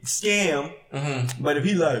can scam. Mm-hmm. But if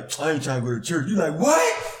he like, I ain't trying to go to church, you like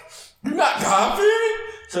what? You not God-fearing?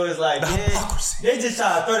 So it's like, they just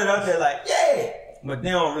try to throw it out there like, yeah, but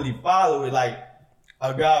they don't really follow it like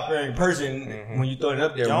a God-fearing person when you throw it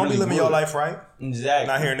up there. Y'all really be living your life right. Exactly.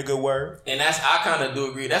 Not hearing the good word. And I kind of do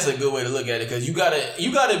agree. That's a good way to look at it because you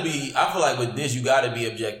gotta be. I feel like with this, you gotta be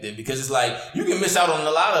objective because it's like you can miss out on a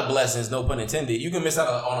lot of blessings. No pun intended. You can miss out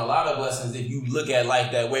on a lot of blessings if you look at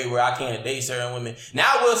life that way, where I can't date certain women. Now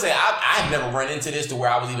I will say I've never run into this to where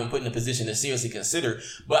I was even put in a position to seriously consider.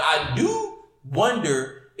 But I do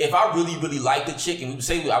wonder if I really, really liked the chick and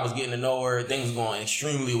say I was getting to know her, things was going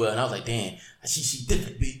extremely well, and I was like, damn, she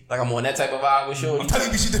different, B. Like I'm on that type of vibe with Shorty. I'm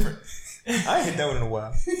telling you, she different. I ain't hit that one in a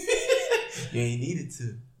while. You ain't needed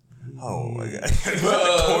to. Oh my god.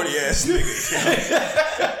 Corny ass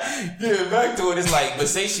nigga. Yeah, back to it. It's like, but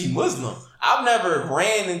say she Muslim. I've never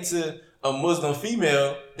ran into a Muslim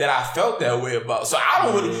female that I felt that way about. So I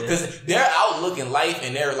don't really, because their outlook in life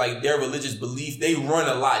and their religious belief, they run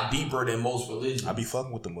a lot deeper than most religions. I be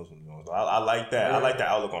fucking with the Muslims. I like that. I like that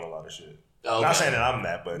outlook on a lot of shit. Okay. Not saying that I'm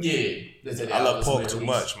that, but yeah, I love pork too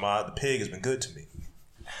much. The pig has been good to me.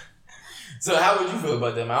 So how would you feel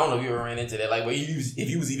about that, man? I don't know if you ever ran into that. Like, if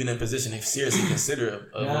you was even in a position to seriously consider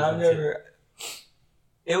a I've never.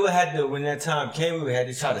 It would have to, when that time came, we would have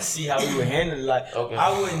to try to see how we would handle it. Like,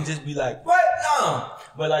 I wouldn't just be like, what? No.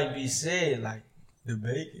 But like be said, like, the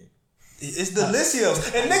bacon. It's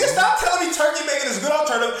delicious. And niggas, stop telling me turkey bacon is a good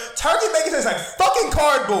alternative. Turkey bacon tastes like fucking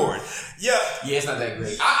cardboard. Yeah, it's not that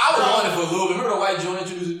great. I was on it for a little bit. Remember the white joint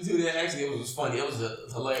introduced me to that? Actually, it was funny. It was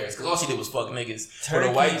hilarious. Because all she did was fuck niggas. But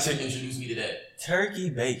the white chick introduced me to that.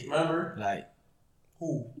 Turkey bacon. Remember? Like,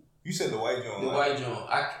 who? You said the white joint. The white joint.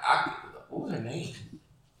 What was her name?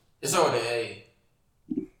 It's over the A.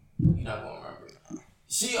 You're not gonna remember.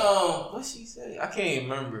 She what she say? I can't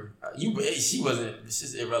remember. She wasn't. It's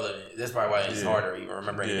just irrelevant. That's probably why it's harder to even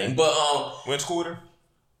remember anything. But went to school with her?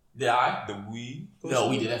 Did I? Did we? No,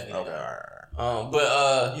 we did definitely. Okay, all right.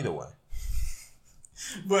 But either way.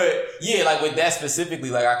 But yeah, like with that specifically,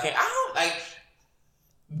 like I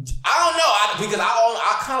don't know, because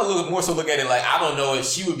I kind of look at it like I don't know if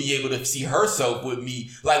she would be able to see herself with me.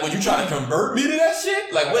 Like, would you try to convert me to that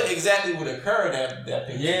shit? Like, what exactly would occur in that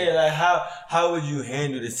picture? Yeah, like how would you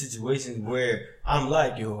handle the situation where I'm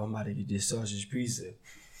like, yo, I'm about to get this sausage pizza.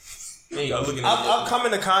 There you go, I've come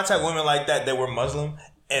into contact with women like that were Muslim,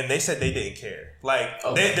 and they said they didn't care. Like,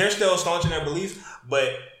 they're still staunch in their beliefs,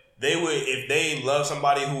 but they would, if they love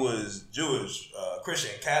somebody who was Jewish,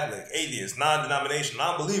 Christian, Catholic, atheist, non-denomination,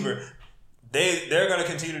 non-believer, they're going to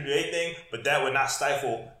continue to do their thing, but that would not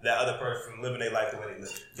stifle that other person from living their life the way they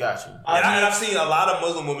live. Gotcha. And I've seen a lot of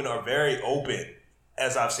Muslim women are very open,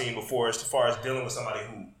 as I've seen before, as far as dealing with somebody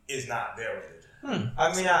who is not their religion.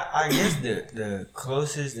 I mean, I guess the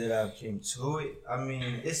closest that I've came to it, I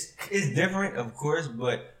mean, it's different, of course,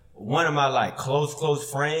 but one of my like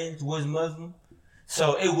close friends was Muslim.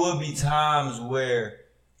 So it would be times where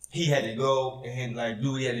he had to go and like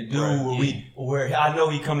do what he had to do, right, where I know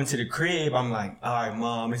he coming to the crib. I'm like, all right,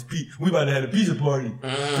 mom, we about to have a pizza party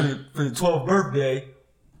for the 12th birthday.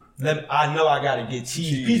 I know I gotta get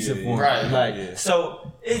cheese pizza for him. Right.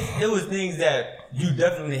 So it was things that you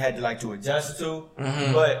definitely had to like to adjust to,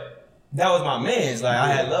 but that was my man's. Like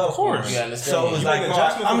I had love for him. So it was like,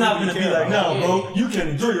 I'm not gonna be like, no, bro, you can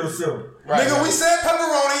enjoy yourself. Right, nigga, we said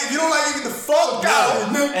pepperoni. If you don't like it, get the fuck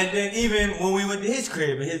out. And then even when we went to his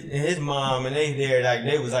crib and his mom and they there, like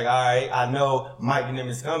they was like, all right, I know Mike and them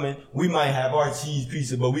is coming. We might have our cheese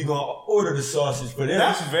pizza, but we gonna order the sausage for them.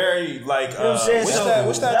 That's very like, you know what I'm saying?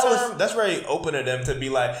 what's that term? That's very open to them to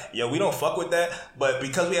be like, yo, we don't fuck with that, but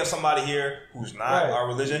because we have somebody here who's not our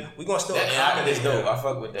religion, we gonna still accommodate them. I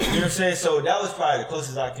fuck with that. You know what I'm saying? So that was probably the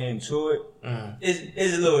closest I came to it.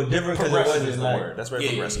 It's a little different because it wasn't like that's very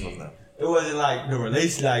progressive of them. It wasn't like the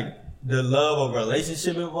relation, like the love of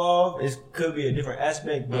relationship involved. It could be a different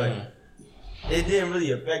aspect, but it didn't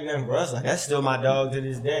really affect nothing for us. Like that's still my dog to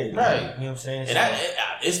this day. Right. You know what I'm saying? And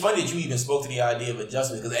it's funny that you even spoke to the idea of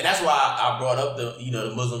adjustment, and that's why I brought up the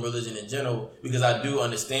Muslim religion in general, because I do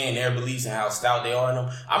understand their beliefs and how stout they are in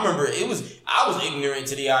them. I remember I was ignorant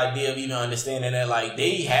to the idea of even understanding that like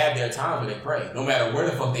they have their time when they pray, no matter where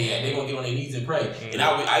the fuck they at, they gonna get on their knees and pray. Mm-hmm. And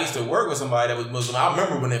I used to work with somebody that was Muslim. I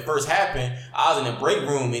remember when it first happened, I was in the break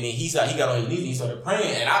room and then he got on his knees and he started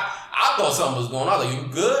praying, and I thought something was going on. I was like,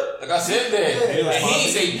 you good? Like I said that. And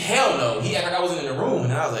he didn't say hell no. He acted like I wasn't in the room,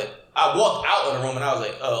 and I was like, I walked out of the room and I was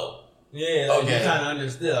like, oh. Yeah, like okay. You kind of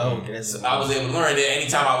understood. Okay. So I was able to learn that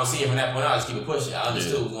anytime I would see it from that point on, I just keep it pushing. I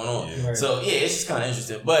understood what's going on. Yeah. Right. So yeah, it's just kind of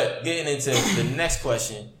interesting. But getting into the next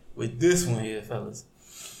question with this one here, fellas.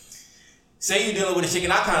 Say you're dealing with a chick,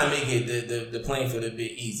 and I kind of make it the playing field a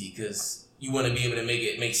bit easy because you want to be able to make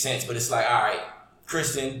it make sense. But it's like, all right,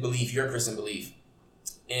 Christian belief, your Christian belief,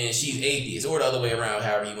 and she's atheist, or the other way around,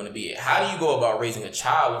 however you want to be it. How do you go about raising a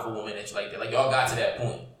child with a woman that you like that? Like y'all got to that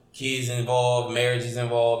point. Kids involved, marriages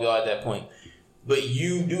involved, y'all at that point. But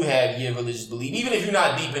you do have your religious belief, even if you're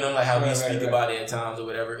not deep in them, like how we speak about it at times or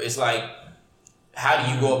whatever. It's like, how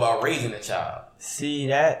do you go about raising a child? See,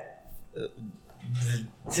 that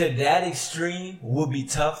to that extreme would be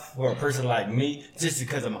tough for a person like me, just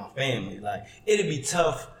because of my family. Like, it'd be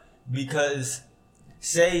tough because,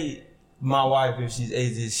 say, my wife, if she's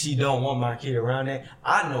atheist, she don't want my kid around there.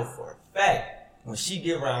 I know for a fact when she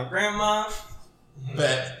get around grandma,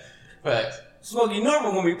 Facts. Smokey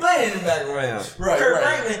Norman gonna be playing in the background. Right. Kurt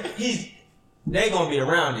Franklin, they gonna be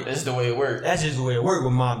around it. That's the way it works. That's just the way it works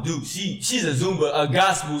with Mom Duke. She's a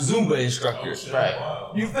gospel Zumba instructor.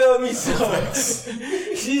 Right. You feel me? So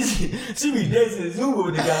she be dancing Zumba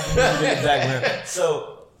with the gospel music in the background.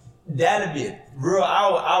 So that'd be real.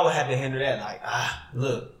 I would have to handle that like,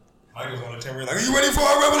 look. Mike was on the timber like, are you ready for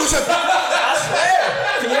our revolution? I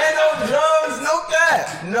swear. Piano, drums,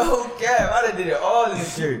 no cap. I done did it all in the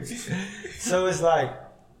church. So it's like,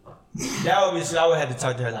 that would be so I would have to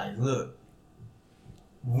talk to her like, look,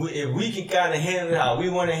 if we can kind of handle it how we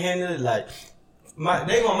want to handle it, like,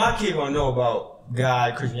 my kid gonna know about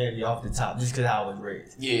God, Christianity off the top, just because I was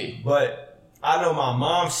raised. Yeah. But I know my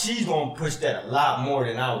mom, she's gonna push that a lot more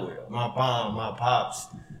than I will. My mom, my pops,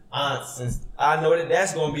 aunts, and I know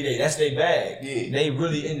that's gonna be that's their bag. Yeah. They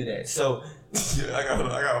really into that. So yeah, I got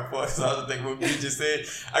a pause. I was thinking what you just said.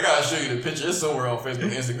 I gotta show you the picture. It's somewhere on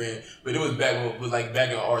Facebook, Instagram. But it was back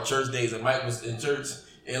in our church days, and Mike was in church.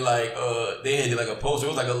 and like they had like a poster. It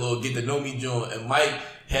was like a little get to know me joint, and Mike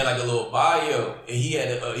had like a little bio, and he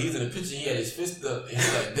had he was in the picture. He had his fist up, and he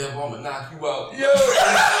was like, "Devil, I'm gonna knock you out." Yo,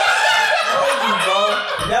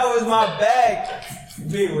 that was my bag.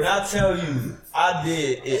 Big, when I tell you, I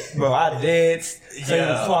did it, bro. I danced, sang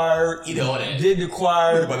the choir, He did all that. did the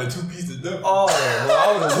choir. About the 2 pieces of devil. Oh, bro,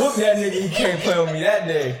 I would have whooped that nigga. He can't play with me that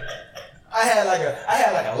day. I had like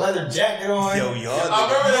a leather jacket on. Yo, y'all. I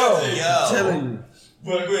remember that shit. I'm telling you.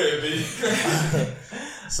 But go ahead, B.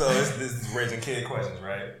 So this is raising kid questions,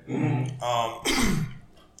 right? Mm-hmm.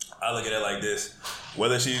 I look at it like this: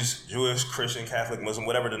 whether she's Jewish, Christian, Catholic, Muslim,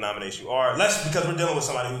 whatever denomination you are, because we're dealing with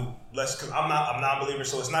somebody because I'm a non-believer,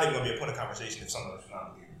 so it's not even gonna be a point of conversation if someone's not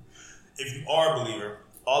a believer. If you are a believer,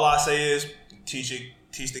 all I say is teach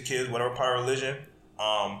the kids whatever part of religion.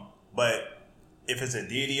 But if it's a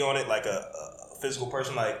deity on it, like a physical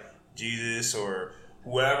person like Jesus or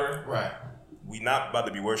whoever, Right. we not about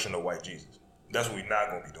to be worshiping a white Jesus. That's what we not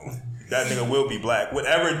gonna be doing. That nigga will be black,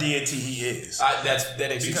 whatever deity he is. That is Because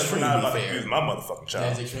we're extremely not about to fair. use my motherfucking child.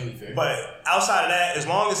 That's extremely fair. But outside of that, as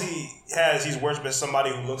long as he's worshiping somebody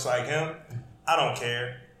who looks like him, I don't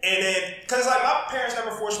care. And then, cause like my parents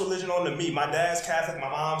never forced religion onto me. My dad's Catholic, my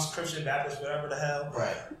mom's Christian, Baptist, whatever the hell.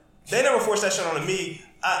 Right. They never forced that shit onto me.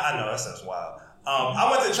 I know that stuff's wild. I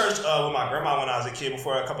went to church with my grandma when I was a kid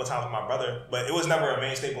before, a couple of times with my brother, but it was never a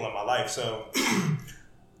main staple in my life. So,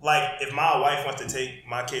 like, if my wife wants to take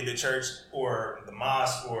my kid to church or the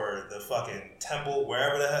mosque or the fucking temple,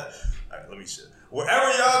 wherever the hell, all right, let me shit. Wherever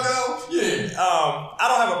y'all go, I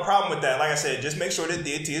don't have a problem with that. Like I said, just make sure that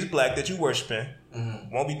deity is black that you worshiping.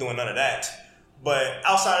 Mm-hmm. Won't be doing none of that. But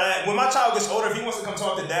outside of that, when my child gets older, if he wants to come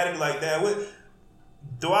talk to dad and be like, "Dad, what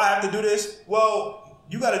do I have to do this?" Well,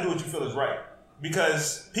 you got to do what you feel is right.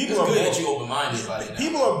 Because people It's are good born, that you open-minded about it now.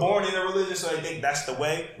 people are born in a religion, so they think that's the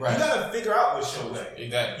way. Right. You gotta figure out what's your way.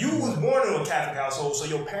 Exactly. You was born in a Catholic household, so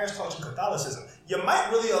your parents taught you Catholicism. You might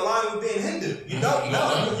really align with being Hindu. You don't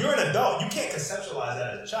know. You're an adult. You can't conceptualize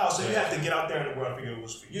that as a child, so you have to get out there in the world and figure out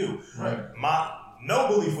what's for you. Right. No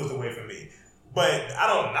belief was the way for me. But I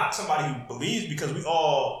don't knock somebody who believes, because we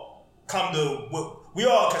all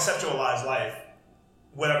conceptualize life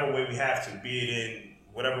whatever way we have to, be it in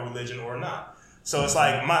whatever religion or not. So it's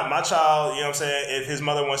like my child, you know what I'm saying? If his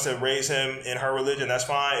mother wants to raise him in her religion, that's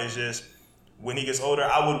fine. It's just when he gets older,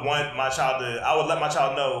 I would let my child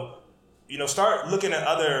know, you know, start looking at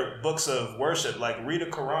other books of worship, like read the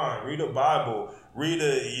Quran, read the Bible, read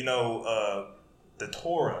the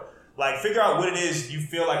Torah. Like, figure out what it is you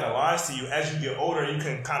feel like aligns to you. As you get older, you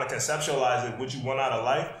can kind of conceptualize it, what you want out of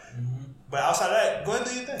life. Mm-hmm. But outside of that, go ahead and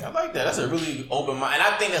do your thing. I like that. That's a really open mind. And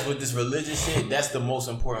I think that's what this religious shit, that's the most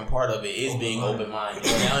important part of it, is being open-minded.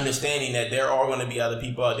 And understanding that there are going to be other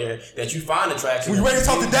people out there that you find attraction. When you ready to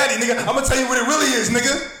talk to daddy, nigga, I'm going to tell you what it really is,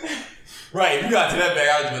 nigga. Right, if you got to that bag,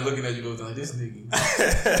 I was been looking at you going like, this nigga.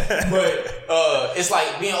 But it's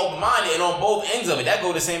like being open-minded, and on both ends of it, that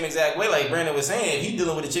go the same exact way. Like Brandon was saying, if he's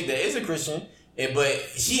dealing with a chick that is a Christian, but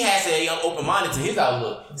she has to be open-minded to his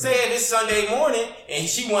outlook. Say if it's Sunday morning and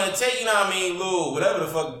she want to take, you know what I mean, Lou, whatever the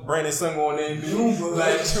fuck Brandon's son going in,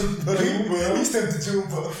 like, for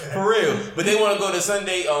real. But they want to go to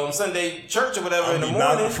Sunday church or whatever in the morning.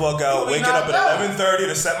 Knock the fuck out, waking up at 11:30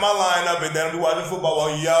 to set my line up, and then I'll be watching football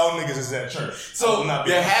while y'all niggas is at church. So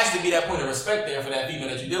there has to be that point of respect there for that female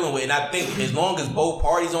that you're dealing with. And I think as long as both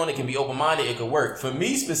parties on it can be open-minded, it could work. For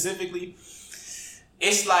me specifically,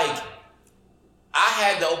 it's like, I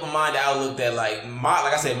had the open-minded outlook that like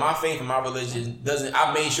I said, my faith and my religion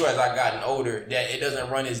I made sure as I gotten older that it doesn't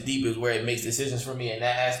run as deep as where it makes decisions for me in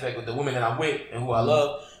that aspect with the women that I'm with and who I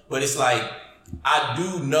love. But it's like, I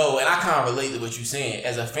do know, and I kind of relate to what you're saying,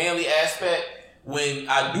 as a family aspect, when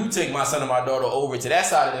I do take my son or my daughter over to that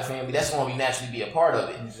side of the family, that's going to naturally be a part of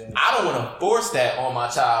it. Exactly. I don't want to force that on my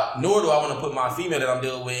child, nor do I want to put my female that I'm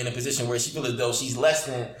dealing with in a position where she feels as though she's less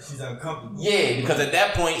than... She's uncomfortable. Yeah, because at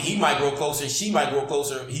that point, he might grow closer, he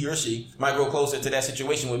or she might grow closer to that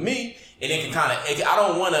situation with me, and it can kind of... I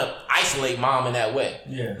don't want to isolate mom in that way.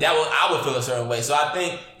 Yeah. I would feel a certain way. So I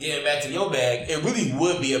think, getting back to your bag, it really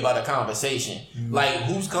would be about a conversation. Mm-hmm. Like,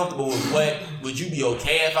 who's comfortable with what? Would you be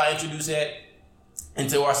okay if I introduce that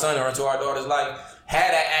into our son or into our daughter's life?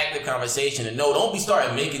 Have that active conversation, and no, don't be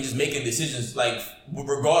making decisions like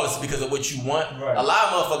regardless because of what you want. Right. A lot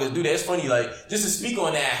of motherfuckers do that. It's funny, like, just to speak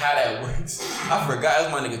on that, how that works. I forgot, it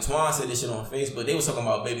was my nigga Twan said this shit on Facebook. They was talking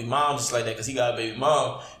about baby mom just like that because he got a baby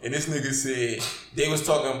mom, and this nigga said they was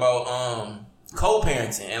talking about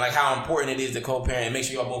co-parenting and like how important it is to co-parent and make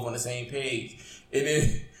sure y'all both on the same page. And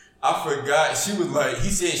then I forgot, she was like, he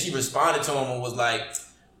said she responded to him and was like,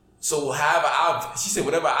 So she said,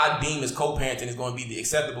 whatever I deem as co-parenting is going to be the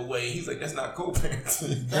acceptable way. And he's like, that's not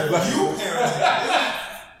co-parenting. That's you parenting.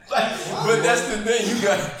 But that's the thing, you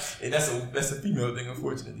got, and that's a female thing,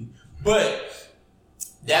 unfortunately. But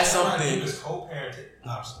that's something. He was co-parenting.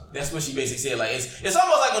 That's what she basically said. Like it's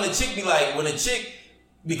almost like when a chick be like, when a chick,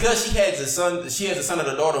 because she has a son or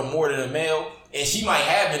the daughter more than a male, and she might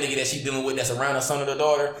have a nigga that she's dealing with that's around her son or the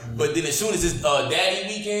daughter. But then as soon as it's daddy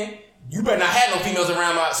weekend, you better not have no females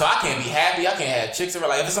around so I can't be happy. I can't have chicks around.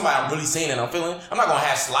 Like if it's somebody I'm really seeing and I'm feeling, I'm not gonna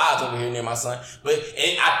have slides over here near my son. But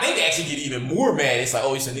and I think they actually get even more mad. It's like,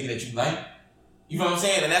 oh, it's a nigga that you like. You know what I'm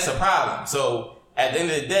saying? And that's a problem. So at the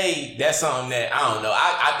end of the day, that's something that I don't know.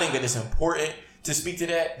 I think that it's important to speak to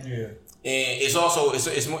that. Yeah. And it's also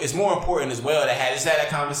it's more important as well to have that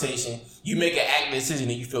conversation. You make an active decision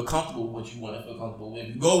and you feel comfortable with what you want to feel comfortable with.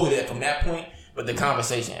 You go with it from that point, but the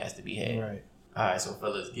conversation has to be had. Right. All right, so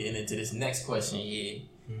fellas, getting into this next question,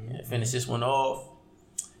 and finish this one off.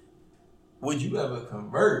 Would you ever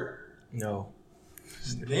convert? No.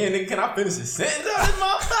 Damn, nigga, can I finish this sentence on this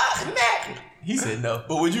motherfucker? He said no.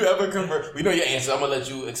 But would you ever convert? We know your answer. I'm gonna let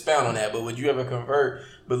you expound on that. But would you ever convert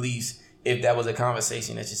beliefs if that was a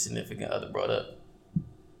conversation that your significant other brought up?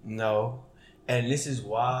 No. And this is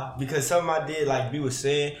why. Because something I did, like B was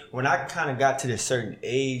saying, when I kind of got to this certain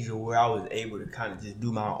age or where I was able to kind of just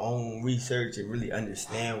do my own research and really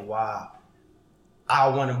understand why I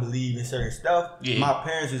want to believe in certain stuff, my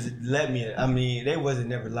parents was let me. I mean, they wasn't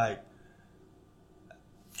never like.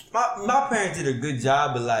 My parents did a good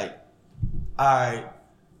job of like, all right,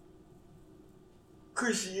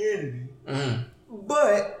 Christianity.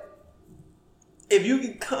 But if you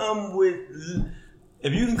can come with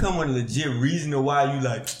a legit reason of why you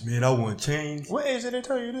like, man, I want to change. What age did they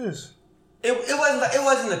tell you this? It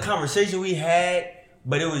wasn't a conversation we had,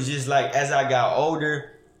 but it was just like as I got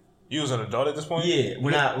older. You was an adult at this point? Yeah.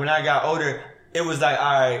 When I got older, it was like,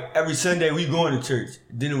 all right, every Sunday we going to church.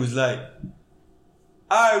 Then it was like,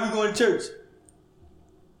 all right, we going to church.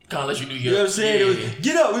 Kind of let you do your. You know what I'm saying? It was,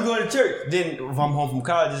 get up, we going to church. Then if I'm home from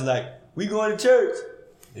college, it's like, we going to church.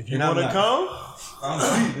 If you want to come,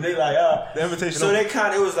 and they like, the invitation. So they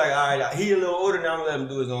kind of, it was like, all right, he a little older now, I'm gonna let him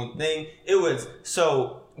do his own thing. It was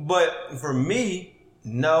so, but for me,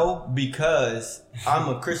 no, because I'm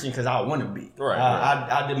a Christian because I want to be. Right.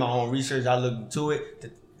 I did my own research. I looked into it.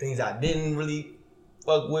 The things I didn't really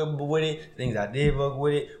fuck with it. Things I did fuck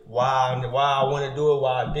with it. Why I want to do it.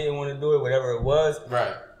 Why I didn't want to do it. Whatever it was.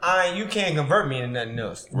 Right. You can't convert me into nothing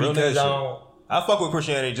else. Real because nation. I fuck with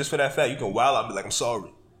Christianity just for that fact. You can wild out and be like, I'm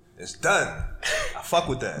sorry. It's done. I fuck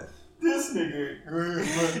with that. This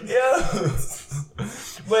nigga. Yeah.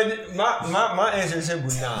 But my answer is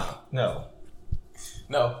simple, no.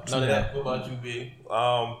 No, none of that. What about you, B?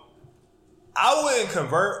 I wouldn't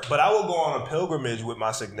convert, but I would go on a pilgrimage with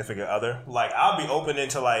my significant other. Like, I'll be open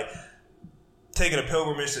into, like, taking a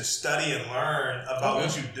pilgrimage to study and learn about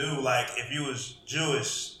what you do. Like, if you was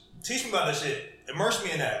Jewish, teach me about that shit. Immerse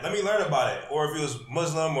me in that. Let me learn about it. Or if you was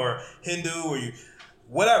Muslim or Hindu or you...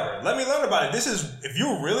 Whatever. Let me learn about it. This is, if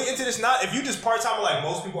you're really into this, not if you just part-time like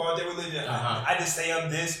most people are with their religion, I just say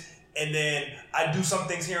I'm this, and then I do some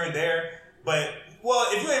things here and there. But, well,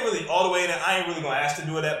 if you ain't really all the way in it, I ain't really going to ask to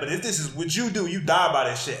do that. But if this is what you do, you die by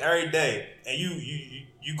this shit every day. And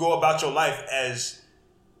you go about your life as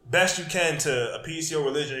best you can to appease your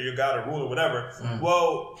religion or your God or rule or whatever.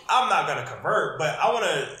 Well, I'm not going to convert, but I want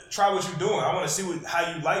to try what you're doing. I want to see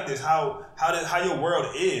how you like this, how your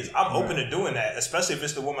world is. I'm open to doing that, especially if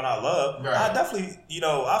it's the woman I love. Right. I definitely,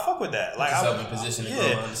 I fuck with that. Like, I'm in position to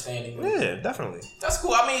grow understanding. Yeah, definitely. That's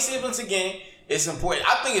cool. I mean, see, once again, it's important.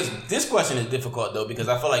 I think this question is difficult though because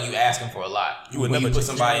I feel like you asking for a lot. You would never put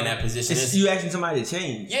somebody in that position. You asking somebody to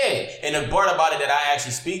change. Yeah, and the part about it that I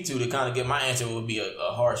actually speak to kind of get my answer would be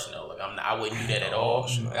a harsh no. Like I wouldn't do that at all.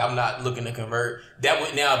 Like, I'm not looking to convert.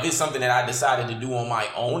 Now if it's something that I decided to do on my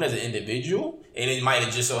own as an individual, and it might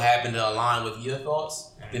have just so happened to align with your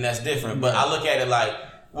thoughts, then that's different. But I look at it like,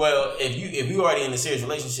 well, if we already in a serious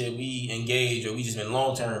relationship, we engaged or we just been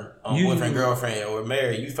long term boyfriend girlfriend or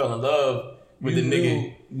married, you fell in love with the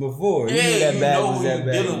nigga before. Yeah, you know who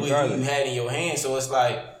you dealing with, who you had in your hand. So it's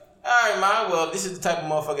like, all right, man, well, if this is the type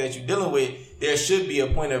of motherfucker that you're dealing with, there should be a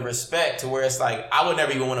point of respect to where it's like, I would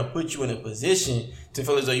never even want to put you in a position to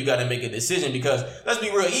feel as though you got to make a decision because, let's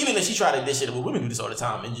be real, even if she tried to dish it, well, women do this all the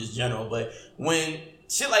time in just general, but when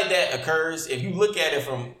shit like that occurs, if you look at it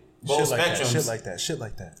from both spectrums. Shit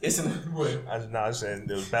like that. It's an what? I'm saying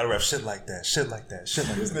there was battle rap shit like that.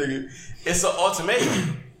 This nigga. It's an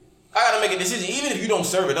ultimatum. I gotta make a decision, even if you don't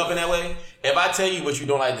serve it up in that way. If I tell you what you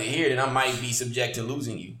don't like to hear, then I might be subject to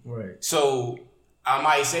losing you. Right. So I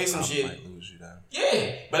might say some shit. Might lose you,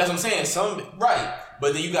 Yeah, but that's what I'm saying.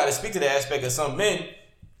 But then you got to speak to the aspect of some men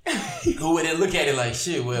who would then look at it like,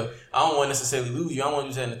 shit, well, I don't want to necessarily lose you. I don't want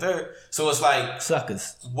you to in the third. So it's like,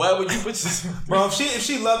 suckers. Why would you put yourself? Bro, if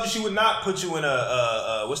she loved you, she would not put you in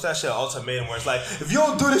a what's that shit, ultimatum, where it's like, if you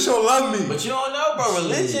don't do this, you don't love me. But you don't know, bro.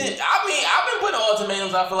 Religion. I mean, I've been putting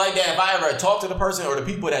ultimatums. I feel like that if I ever talked to the person or the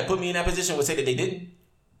people that put me in that position would say that they didn't.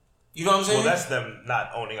 You know what I'm saying? Well, that's them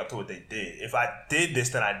not owning up to what they did. If I did this,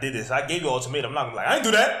 then I did this. I gave you an ultimatum. I'm not gonna be like, I didn't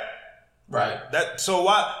do that. Right. So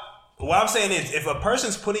what I'm saying is, if a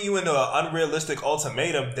person's putting you into an unrealistic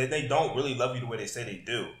ultimatum, then they don't really love you the way they say they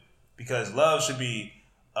do. Because love should be,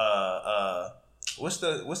 what's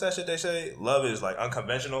that shit they say? Love is like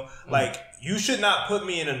unconventional. Mm-hmm. Like you should not put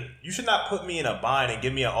me in a bind and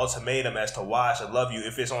give me an ultimatum as to why I should love you.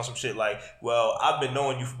 If it's on some shit like, well, I've been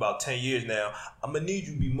knowing you for about 10 years now. I'm gonna need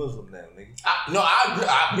you to be Muslim now, nigga.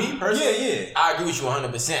 I agree. Me personally, yeah. I agree with you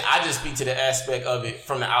 100%. I just speak to the aspect of it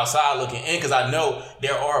from the outside looking in because I know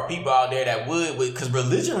there are people out there that would, because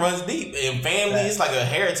religion runs deep and family is like a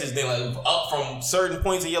heritage thing, like up from certain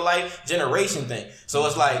points in your life, generation thing. So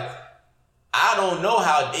it's like, I don't know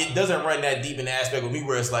how it doesn't run that deep in the aspect with me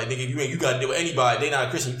where it's like, nigga, you gotta deal with anybody. They not a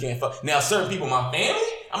Christian, you can't fuck. Now, certain people, my family,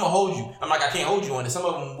 I'm gonna hold you. I'm like, I can't hold you on it. Some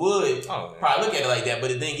of them would probably look at it like that.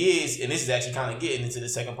 But the thing is, and this is actually kind of getting into the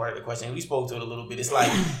second part of the question, we spoke to it a little bit. It's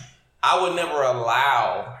like, I would never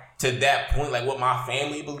allow to that point, like what my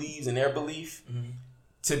family believes and their belief,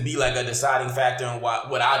 to be like a deciding factor in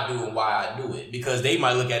what I do and why I do it. Because they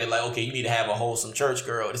might look at it like, okay, you need to have a wholesome church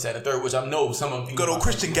girl, this, that, and the third, which I know some of them. Good old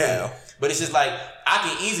Christian gal. But it's just like, I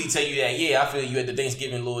can easily tell you that, yeah, I feel you at the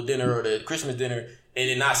Thanksgiving little dinner or the Christmas dinner, and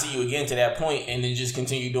then not see you again to that point, and then just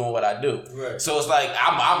continue doing what I do. Right. So it's like,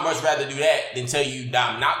 I'd much rather do that than tell you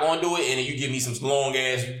that I'm not going to do it, and then you give me some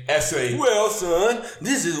long-ass essay. Well, son,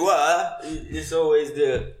 this is why. It's always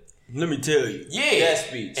the... Let me tell you. Yeah. That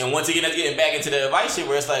speech. And once again, that's getting back into the advice shit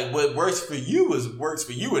where it's like, what works for you works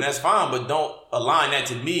for you, and that's fine, but don't align that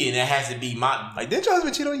to me, and that has to be my... Like, didn't your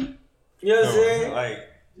husband cheat on you? You know what I'm saying? Like,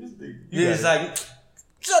 it's like,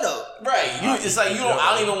 shut up. Right. It's like,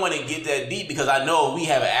 I don't even want to get that deep because I know we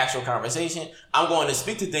have an actual conversation. I'm going to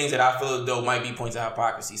speak to things that I feel as though might be points of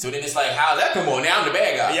hypocrisy. So then it's like, how's that come on? Now I'm the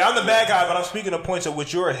bad guy. Yeah, I'm the bad guy, but I'm speaking of points of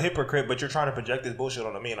which you're a hypocrite, but you're trying to project this bullshit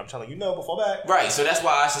onto me, and I'm telling you, no, before that. Right. So that's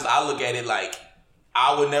why I look at it like,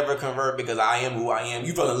 I would never convert because I am who I am.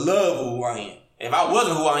 You fell in love with who I am. If I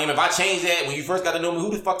wasn't who I am, if I changed that when you first got to know me, who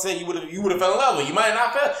the fuck said you would have fell in love with? You might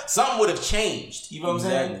not fell. Something would have changed. You know what I'm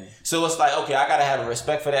saying? So it's like, okay, I gotta have a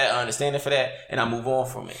respect for that, understanding for that, and I move on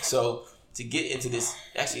from it. So to get into this,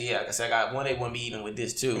 actually, yeah, like I said, I got one. They want me even with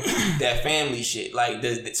this too. That family shit, like,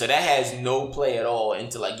 so that has no play at all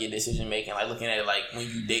into like your decision making. Like looking at it like when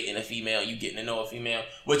you dating a female, you getting to know a female,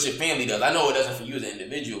 what your family does. I know it doesn't for you as an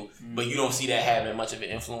individual, but you don't see that having much of an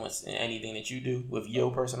influence in anything that you do with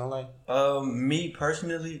your personal life. Me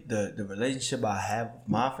personally, the relationship I have with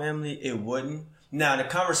my family, it wouldn't. Now the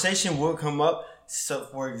conversation would come up. So,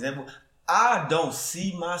 for example, I don't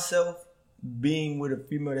see myself being with a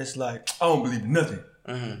female that's like, I don't believe in nothing.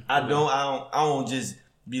 Mm-hmm. I don't just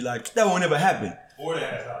be like, that won't ever happen. Or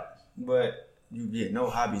that has hobbies. But no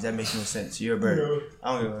hobbies. That makes no sense. You're a bird. No.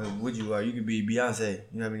 I don't know what you are. You could be Beyonce. You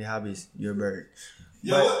don't have any hobbies. You're a bird.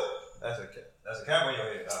 Yo, but, what? That's a cap on your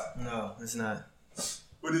head. Right. No, it's not.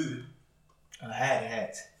 What is it? A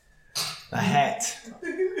hat. A hat.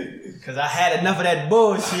 Because I had enough of that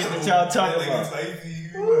bullshit that y'all talking about.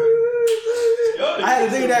 I had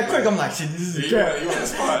to think of that quick. I'm like, shit, this is a cap. You on the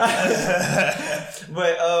spot.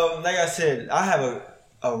 But like I said, I have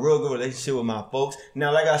a real good relationship with my folks.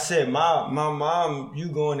 Now, like I said, my mom, you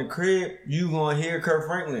go in the crib, you gonna hear Kirk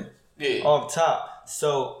Franklin off top.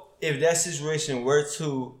 So if that situation were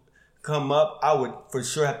to come up, I would for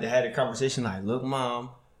sure have to have a conversation like, look,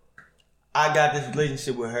 Mom, I got this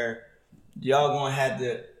relationship with her. Y'all gonna have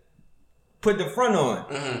to put the front on.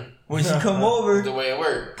 Mm-hmm. When she come over, the way it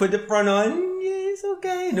works. Put the front on. It's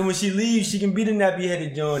okay. And then when she leaves, she can be the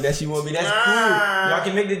nappy-headed joint that she want to be. That's cool. Y'all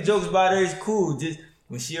can make the jokes about her. It's cool. Just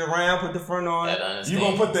when she around, put the front on. You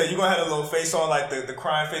gonna have a little face on, like the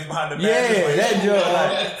crying face behind the mask. Yeah, that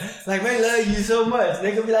joke. Like, man, love you so much.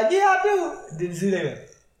 They gonna be like, yeah, I do. Didn't see that.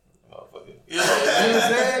 Motherfucker. You know what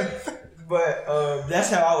I'm saying? But that's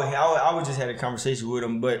how I would just have a conversation with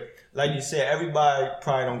them. But like you said, everybody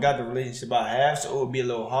probably don't got the relationship I have, so it would be a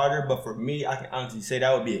little harder. But for me, I can honestly say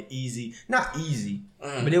that would be not easy,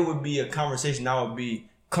 but it would be a conversation I would be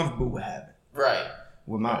comfortable with having. Right.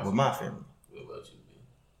 With my family. What about you,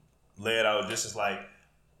 lay it out just as like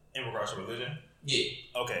in regards to religion? Yeah.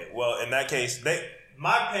 Okay. Well, in that case,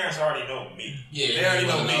 my parents already know me. Yeah, they already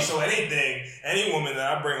know me. know. So anything, any woman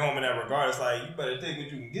that I bring home in that regard, it's like, you better take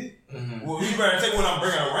what you can get. Mm-hmm. Well, you better take what I'm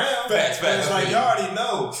bringing around. Facts. It's like, y'all already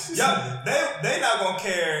know. Y'all, they not gonna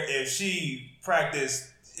care if she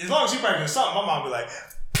practice. As long as she practice something, my mom be like,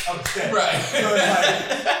 understand. Right. So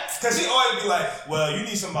it's like, cause she always be like, well, you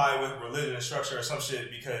need somebody with religion and structure or some shit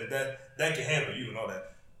because that can handle you and all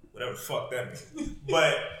that. Whatever the fuck that means.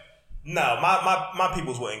 But no, my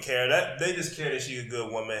peoples wouldn't care. That they just care that she's a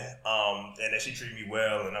good woman, and that she treated me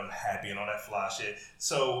well, and I'm happy and all that fly shit.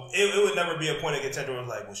 So it would never be a point of contention where it's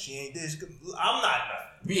like, well, she ain't this. I'm not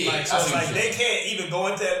nothing. Yeah, like, so it's like they can't even go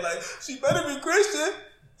into that. Like, she better be Christian.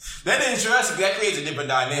 That interesting. That creates a different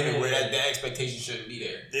dynamic where that expectation shouldn't be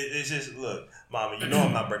there. It's just, look, mama, you know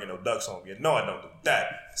I'm not bringing no ducks home. You know I don't do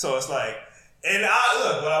that. So it's like, and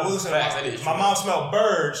what I will say, my mom smelled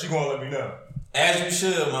birds. She gonna let me know. As you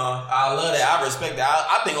should, Mom. I love that. I respect that.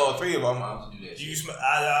 I think all three of our moms do that.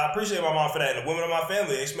 I appreciate my mom for that. And the women of my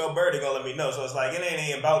family, they smell bird, they gonna let me know. So it's like, it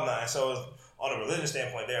ain't about nothing. So it's, on a religious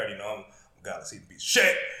standpoint, they already know I'm God, see the piece of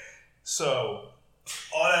shit. So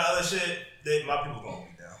all that other shit, my people gonna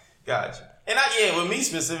be down. Gotcha. And with me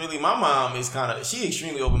specifically, my mom is she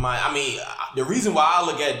extremely open-minded. I mean, the reason why I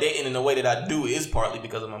look at dating in the way that I do is partly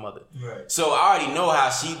because of my mother. Right. So I already know how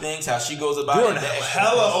she thinks, how she goes about Jordan it.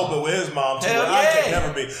 hella open with his mom too. Hell I yeah. could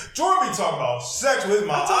never be. Jordan be talking about sex with his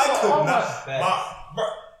mom. I could not.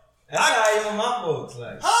 That's not even my folks.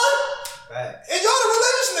 Like, Facts. And y'all the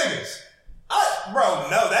religious niggas. Bro,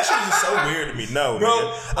 no, that shit is so weird to me. No, bro.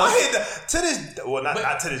 Nigga. I hate that to this. Well,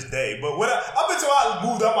 not to this day, but when up until I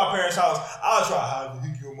moved out my parents' house, I was trying how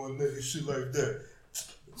you get on my neck and shit like that.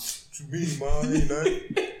 What you mean, mom? Ain't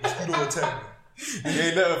nothing. You don't attack me. It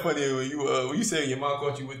ain't nothing funny when you say your mom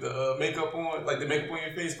caught you with the makeup on, like the makeup on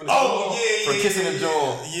your face for the for kissing the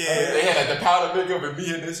jaw. Yeah, they had like the powder makeup and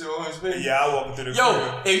me and this shit on his face. Yeah, I walked through the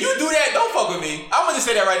crib. If you do that, don't fuck with me. I'm gonna just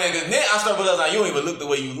say that right now because then I start realizing you don't even look the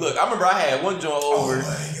way you look. I remember I had one joint over,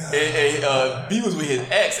 and B was with his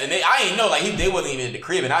ex, and I ain't know like they wasn't even in the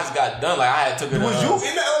crib, and I just got done like I had took it. Was you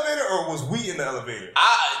in the elevator or was we in the elevator?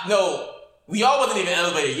 No. We all wasn't even in the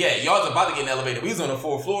elevator yet. Y'all was about to get in the elevator. We was on the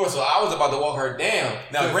 4th floor, so I was about to walk her down.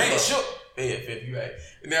 Now, granted, fifth, you right.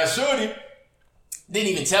 Now, Shorty didn't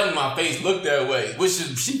even tell me my face looked that way, which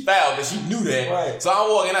she fouled because she knew that. Right. So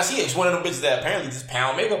I'm walking out. She is one of them bitches that apparently just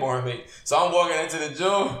pound makeup on her face. So I'm walking into the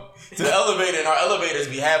joint, to the elevator, and our elevators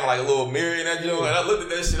be having like a little mirror in that joint. And I looked at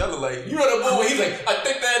that shit. I was like, you know the boy? He's like, I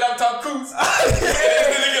think that I'm Tom Cruise. And this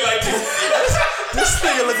nigga like this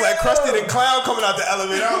nigga look like Krusty the Clown coming out the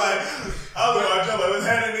elevator. I'm like. I was like, Joe, what's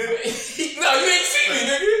happening? No, you ain't see me,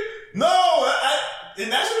 nigga. No, and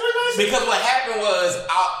that's what because what happened was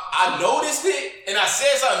I noticed it and I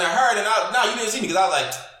said something to her and you didn't see me because I was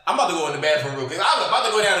like, I'm about to go in the bathroom real quick. I was about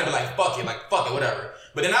to go down and be like, fuck it, whatever.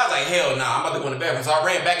 But then I was like, hell nah, I'm about to go in the bathroom. So I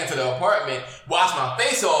ran back into the apartment, washed my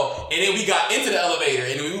face off, and then we got into the elevator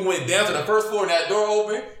and then we went down to the 1st floor and that door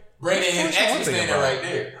opened. Brandon and his ex was standing right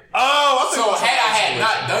there. Oh, so had I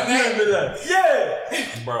not done that,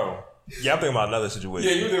 yeah, bro. Yeah, I'm thinking about another situation.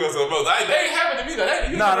 Yeah, you think about something else. They ain't happened to me though.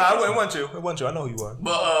 It wasn't you. It wasn't you. I know who you was.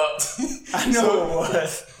 But I know it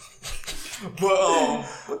was. But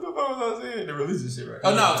what the fuck was I saying? The religious shit, right?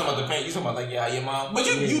 Oh no, I'm talking about the pain. You talking about like your mom. But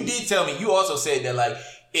you did tell me. You also said that like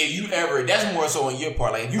if you ever, that's more so on your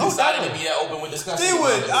part. Like if you decided to be that open with discussion, they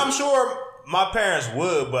would. I'm sure my parents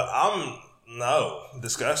would, but no,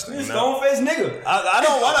 disgusting. You stone-faced nigga. I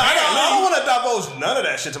don't want to divulge none of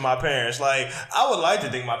that shit to my parents. Like, I would like to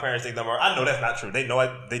think my parents think I'm a virgin. I know that's not true. They know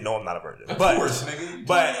I'm not a virgin. Of course, nigga.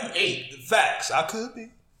 But facts, I could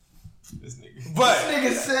be. This nigga. But this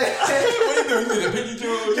nigga said, "What you doing? You did a pinky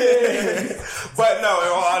joint?" Yeah. But no, in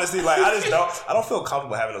all honesty, like I don't feel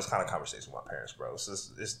comfortable having those kind of conversations with my parents, bro.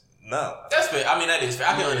 No. That's fair. I mean, that is fair.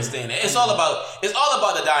 I can understand that. It's all about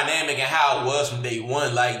the dynamic and how it was from day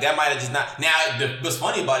one. Like, that might have just not... Now, what's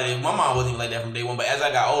funny about it, my mom wasn't even like that from day one, but as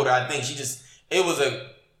I got older, I think it was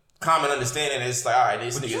a common understanding. It's like, all right,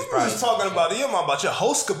 this nigga is probably... You was talking about your mom, about your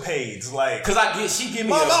hostcapades, like... Because she give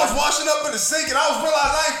me I was washing up in the sink and I was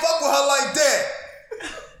realizing I ain't fuck with her like that.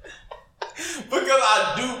 Because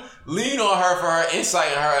I do lean on her for her insight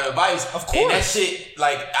and her advice. Of course. And that shit,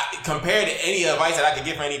 like, compared to any advice that I could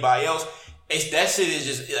give for anybody else, that shit is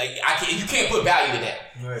just, like, you can't put value to that.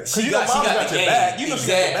 Right. Because she got your back. You know she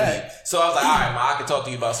got your back. So I was like, all right, Ma, I can talk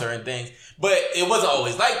to you about certain things. But it wasn't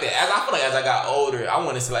always like that. I feel like as I got older, I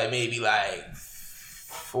want to say, like, maybe, like,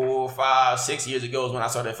 4, 5, 6 years ago is when I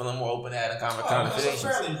started feeling more open to having conversations.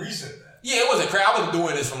 That's fairly recent. Yeah, it wasn't crazy. I wasn't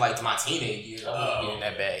doing this from like my teenage years. I wasn't getting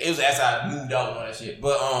that bad. It was as I moved out and all that shit.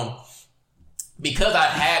 But because I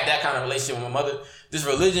had that kind of relationship with my mother, this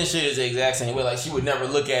religion shit is the exact same way. Like, she would never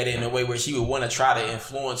look at it in a way where she would want to try to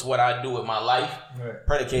influence what I do with my life,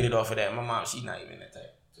 predicated off of that. My mom, she's not even that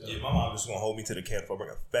type. So. Yeah, my mom just gonna hold me to the camp if I bring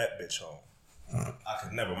a fat bitch home. I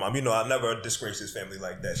could never, Mom. You know, I never disgrace this family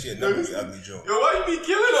like that. She'd never be ugly Joe. Yo, why you be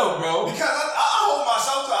killing them, bro? Because I hold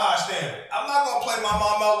myself to a high standard. I'm not gonna play my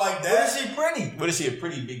mom out like that. What is she pretty? What is she? A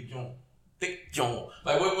pretty big joint? Thick joint.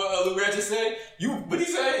 Like what Lou Grant just said? What he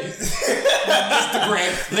say?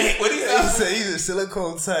 Instagram flick. What he say? He said he's a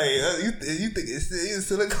silicone tight. You think he's a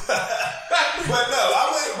silicone? But no, I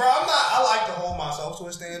like to hold myself to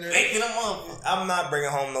a standard. I'm not bringing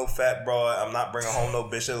home no fat broad. I'm not bringing home no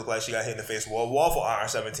bitch that look like she got hit in the face with a waffle iron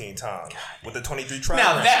 17 times with the 23 try.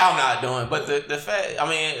 Now that I'm not doing, but the fat. I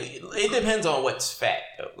mean, it depends on what's fat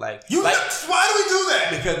though. Like why do we do that?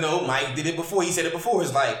 Because no, Mike did it before. He said it before.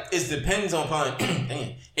 It's like it depends upon.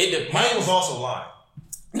 It depends. Mike was also lying.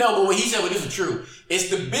 No, but what he said, this is true. It's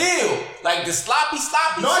the bill, like the sloppy.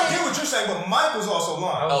 No, I get what you're saying, but Mike was also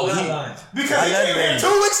lying. Lying. Because he came in 2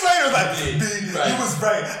 weeks later, like, Right. He was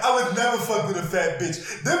right. I would never fuck with a fat bitch.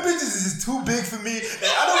 Them bitches is just too big for me, and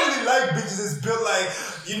I don't really like bitches that's built like,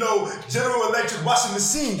 General Electric washing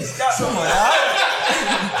machines. Come on,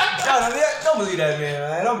 don't believe that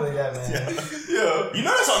man. Don't believe that man. Yeah. You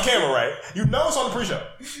know that's on camera, right? You know it's on the pre-show.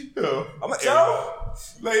 Yeah. I'm a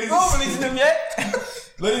ladies. You don't release them yet.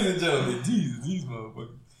 Ladies and gentlemen, these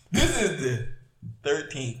motherfuckers. This is the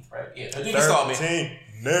 13th, right? Yeah, 13th installment. 13.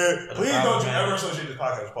 Please don't you ever associate this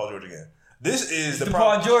podcast with Paul George again. This is the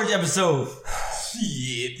Paul George episode.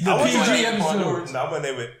 Shit. The PG episode. No, I'm gonna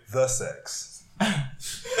name it The Sex.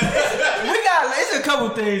 It's a couple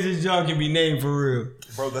things this joint can be named for real.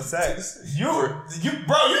 Bro, The Sex.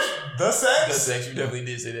 The Sex? The sex, you definitely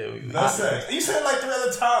did say that. The Sex. You said it like 3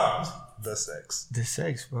 other times. The Sex. The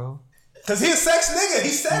sex, bro. Cause he a sex nigga. He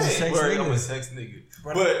said it. Word, I'm a sex nigga.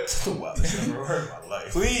 But wow, this never heard in my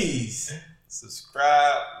life. please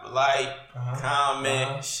subscribe, like,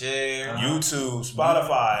 comment, share. YouTube,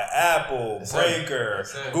 Spotify, Apple, Breaker,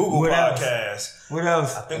 Google What else? Podcasts. What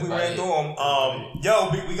else? I think we ran through them.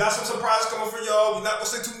 We got some surprises coming for y'all. We're not gonna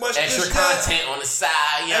say too much. Extra content on the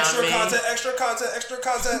side, you know what I mean? Extra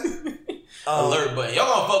content. Alert button. Y'all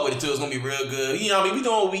gonna fuck with it too. It's gonna be real good. You know what I mean? We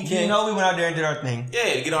doing what we can. We went out there and did our thing.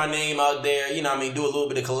 Yeah, to get our name out there. You know what I mean? Do a little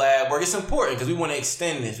bit of collab work. It's important because we want to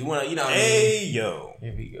extend this. We want to, you know what I mean? Hey, yo.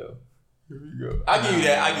 Here we go. I give you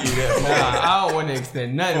that. Nah, I don't want to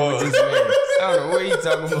extend nothing with this man. I don't know what you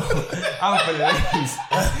talking about. I'm for the ladies.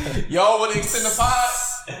 Y'all want to extend the pod?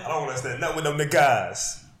 I don't want to stand nothing with them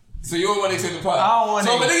guys. So you don't want to extend the pod? I don't want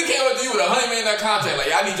So to. if a nigga came up to you with $100 million contract,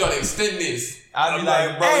 like, I need y'all to extend this. I'll be I'm like,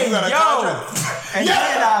 like, bro, hey, you got a yo. contract? And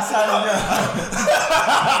then I'll sign it up.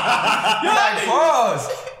 You're like, pause.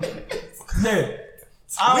 Yeah.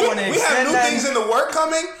 I want to We have extend new that. things in the work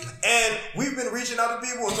coming, and we've been reaching out to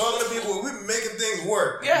people and talking to people, and we've been making things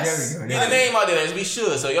work. Yes. There we go. Get the name out there as we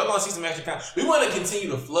should. So y'all gonna see some extra content. We want to continue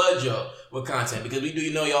to flood y'all with content because we do,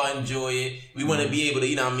 y'all enjoy it. We want to be able to,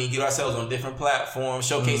 get ourselves on different platforms,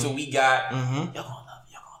 showcase what we got. Y'all gonna love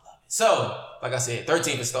it. So, like I said,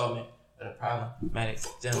 13th installment of the Problematic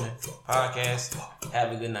Gentleman Podcast.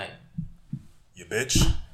 Have a good night. You bitch.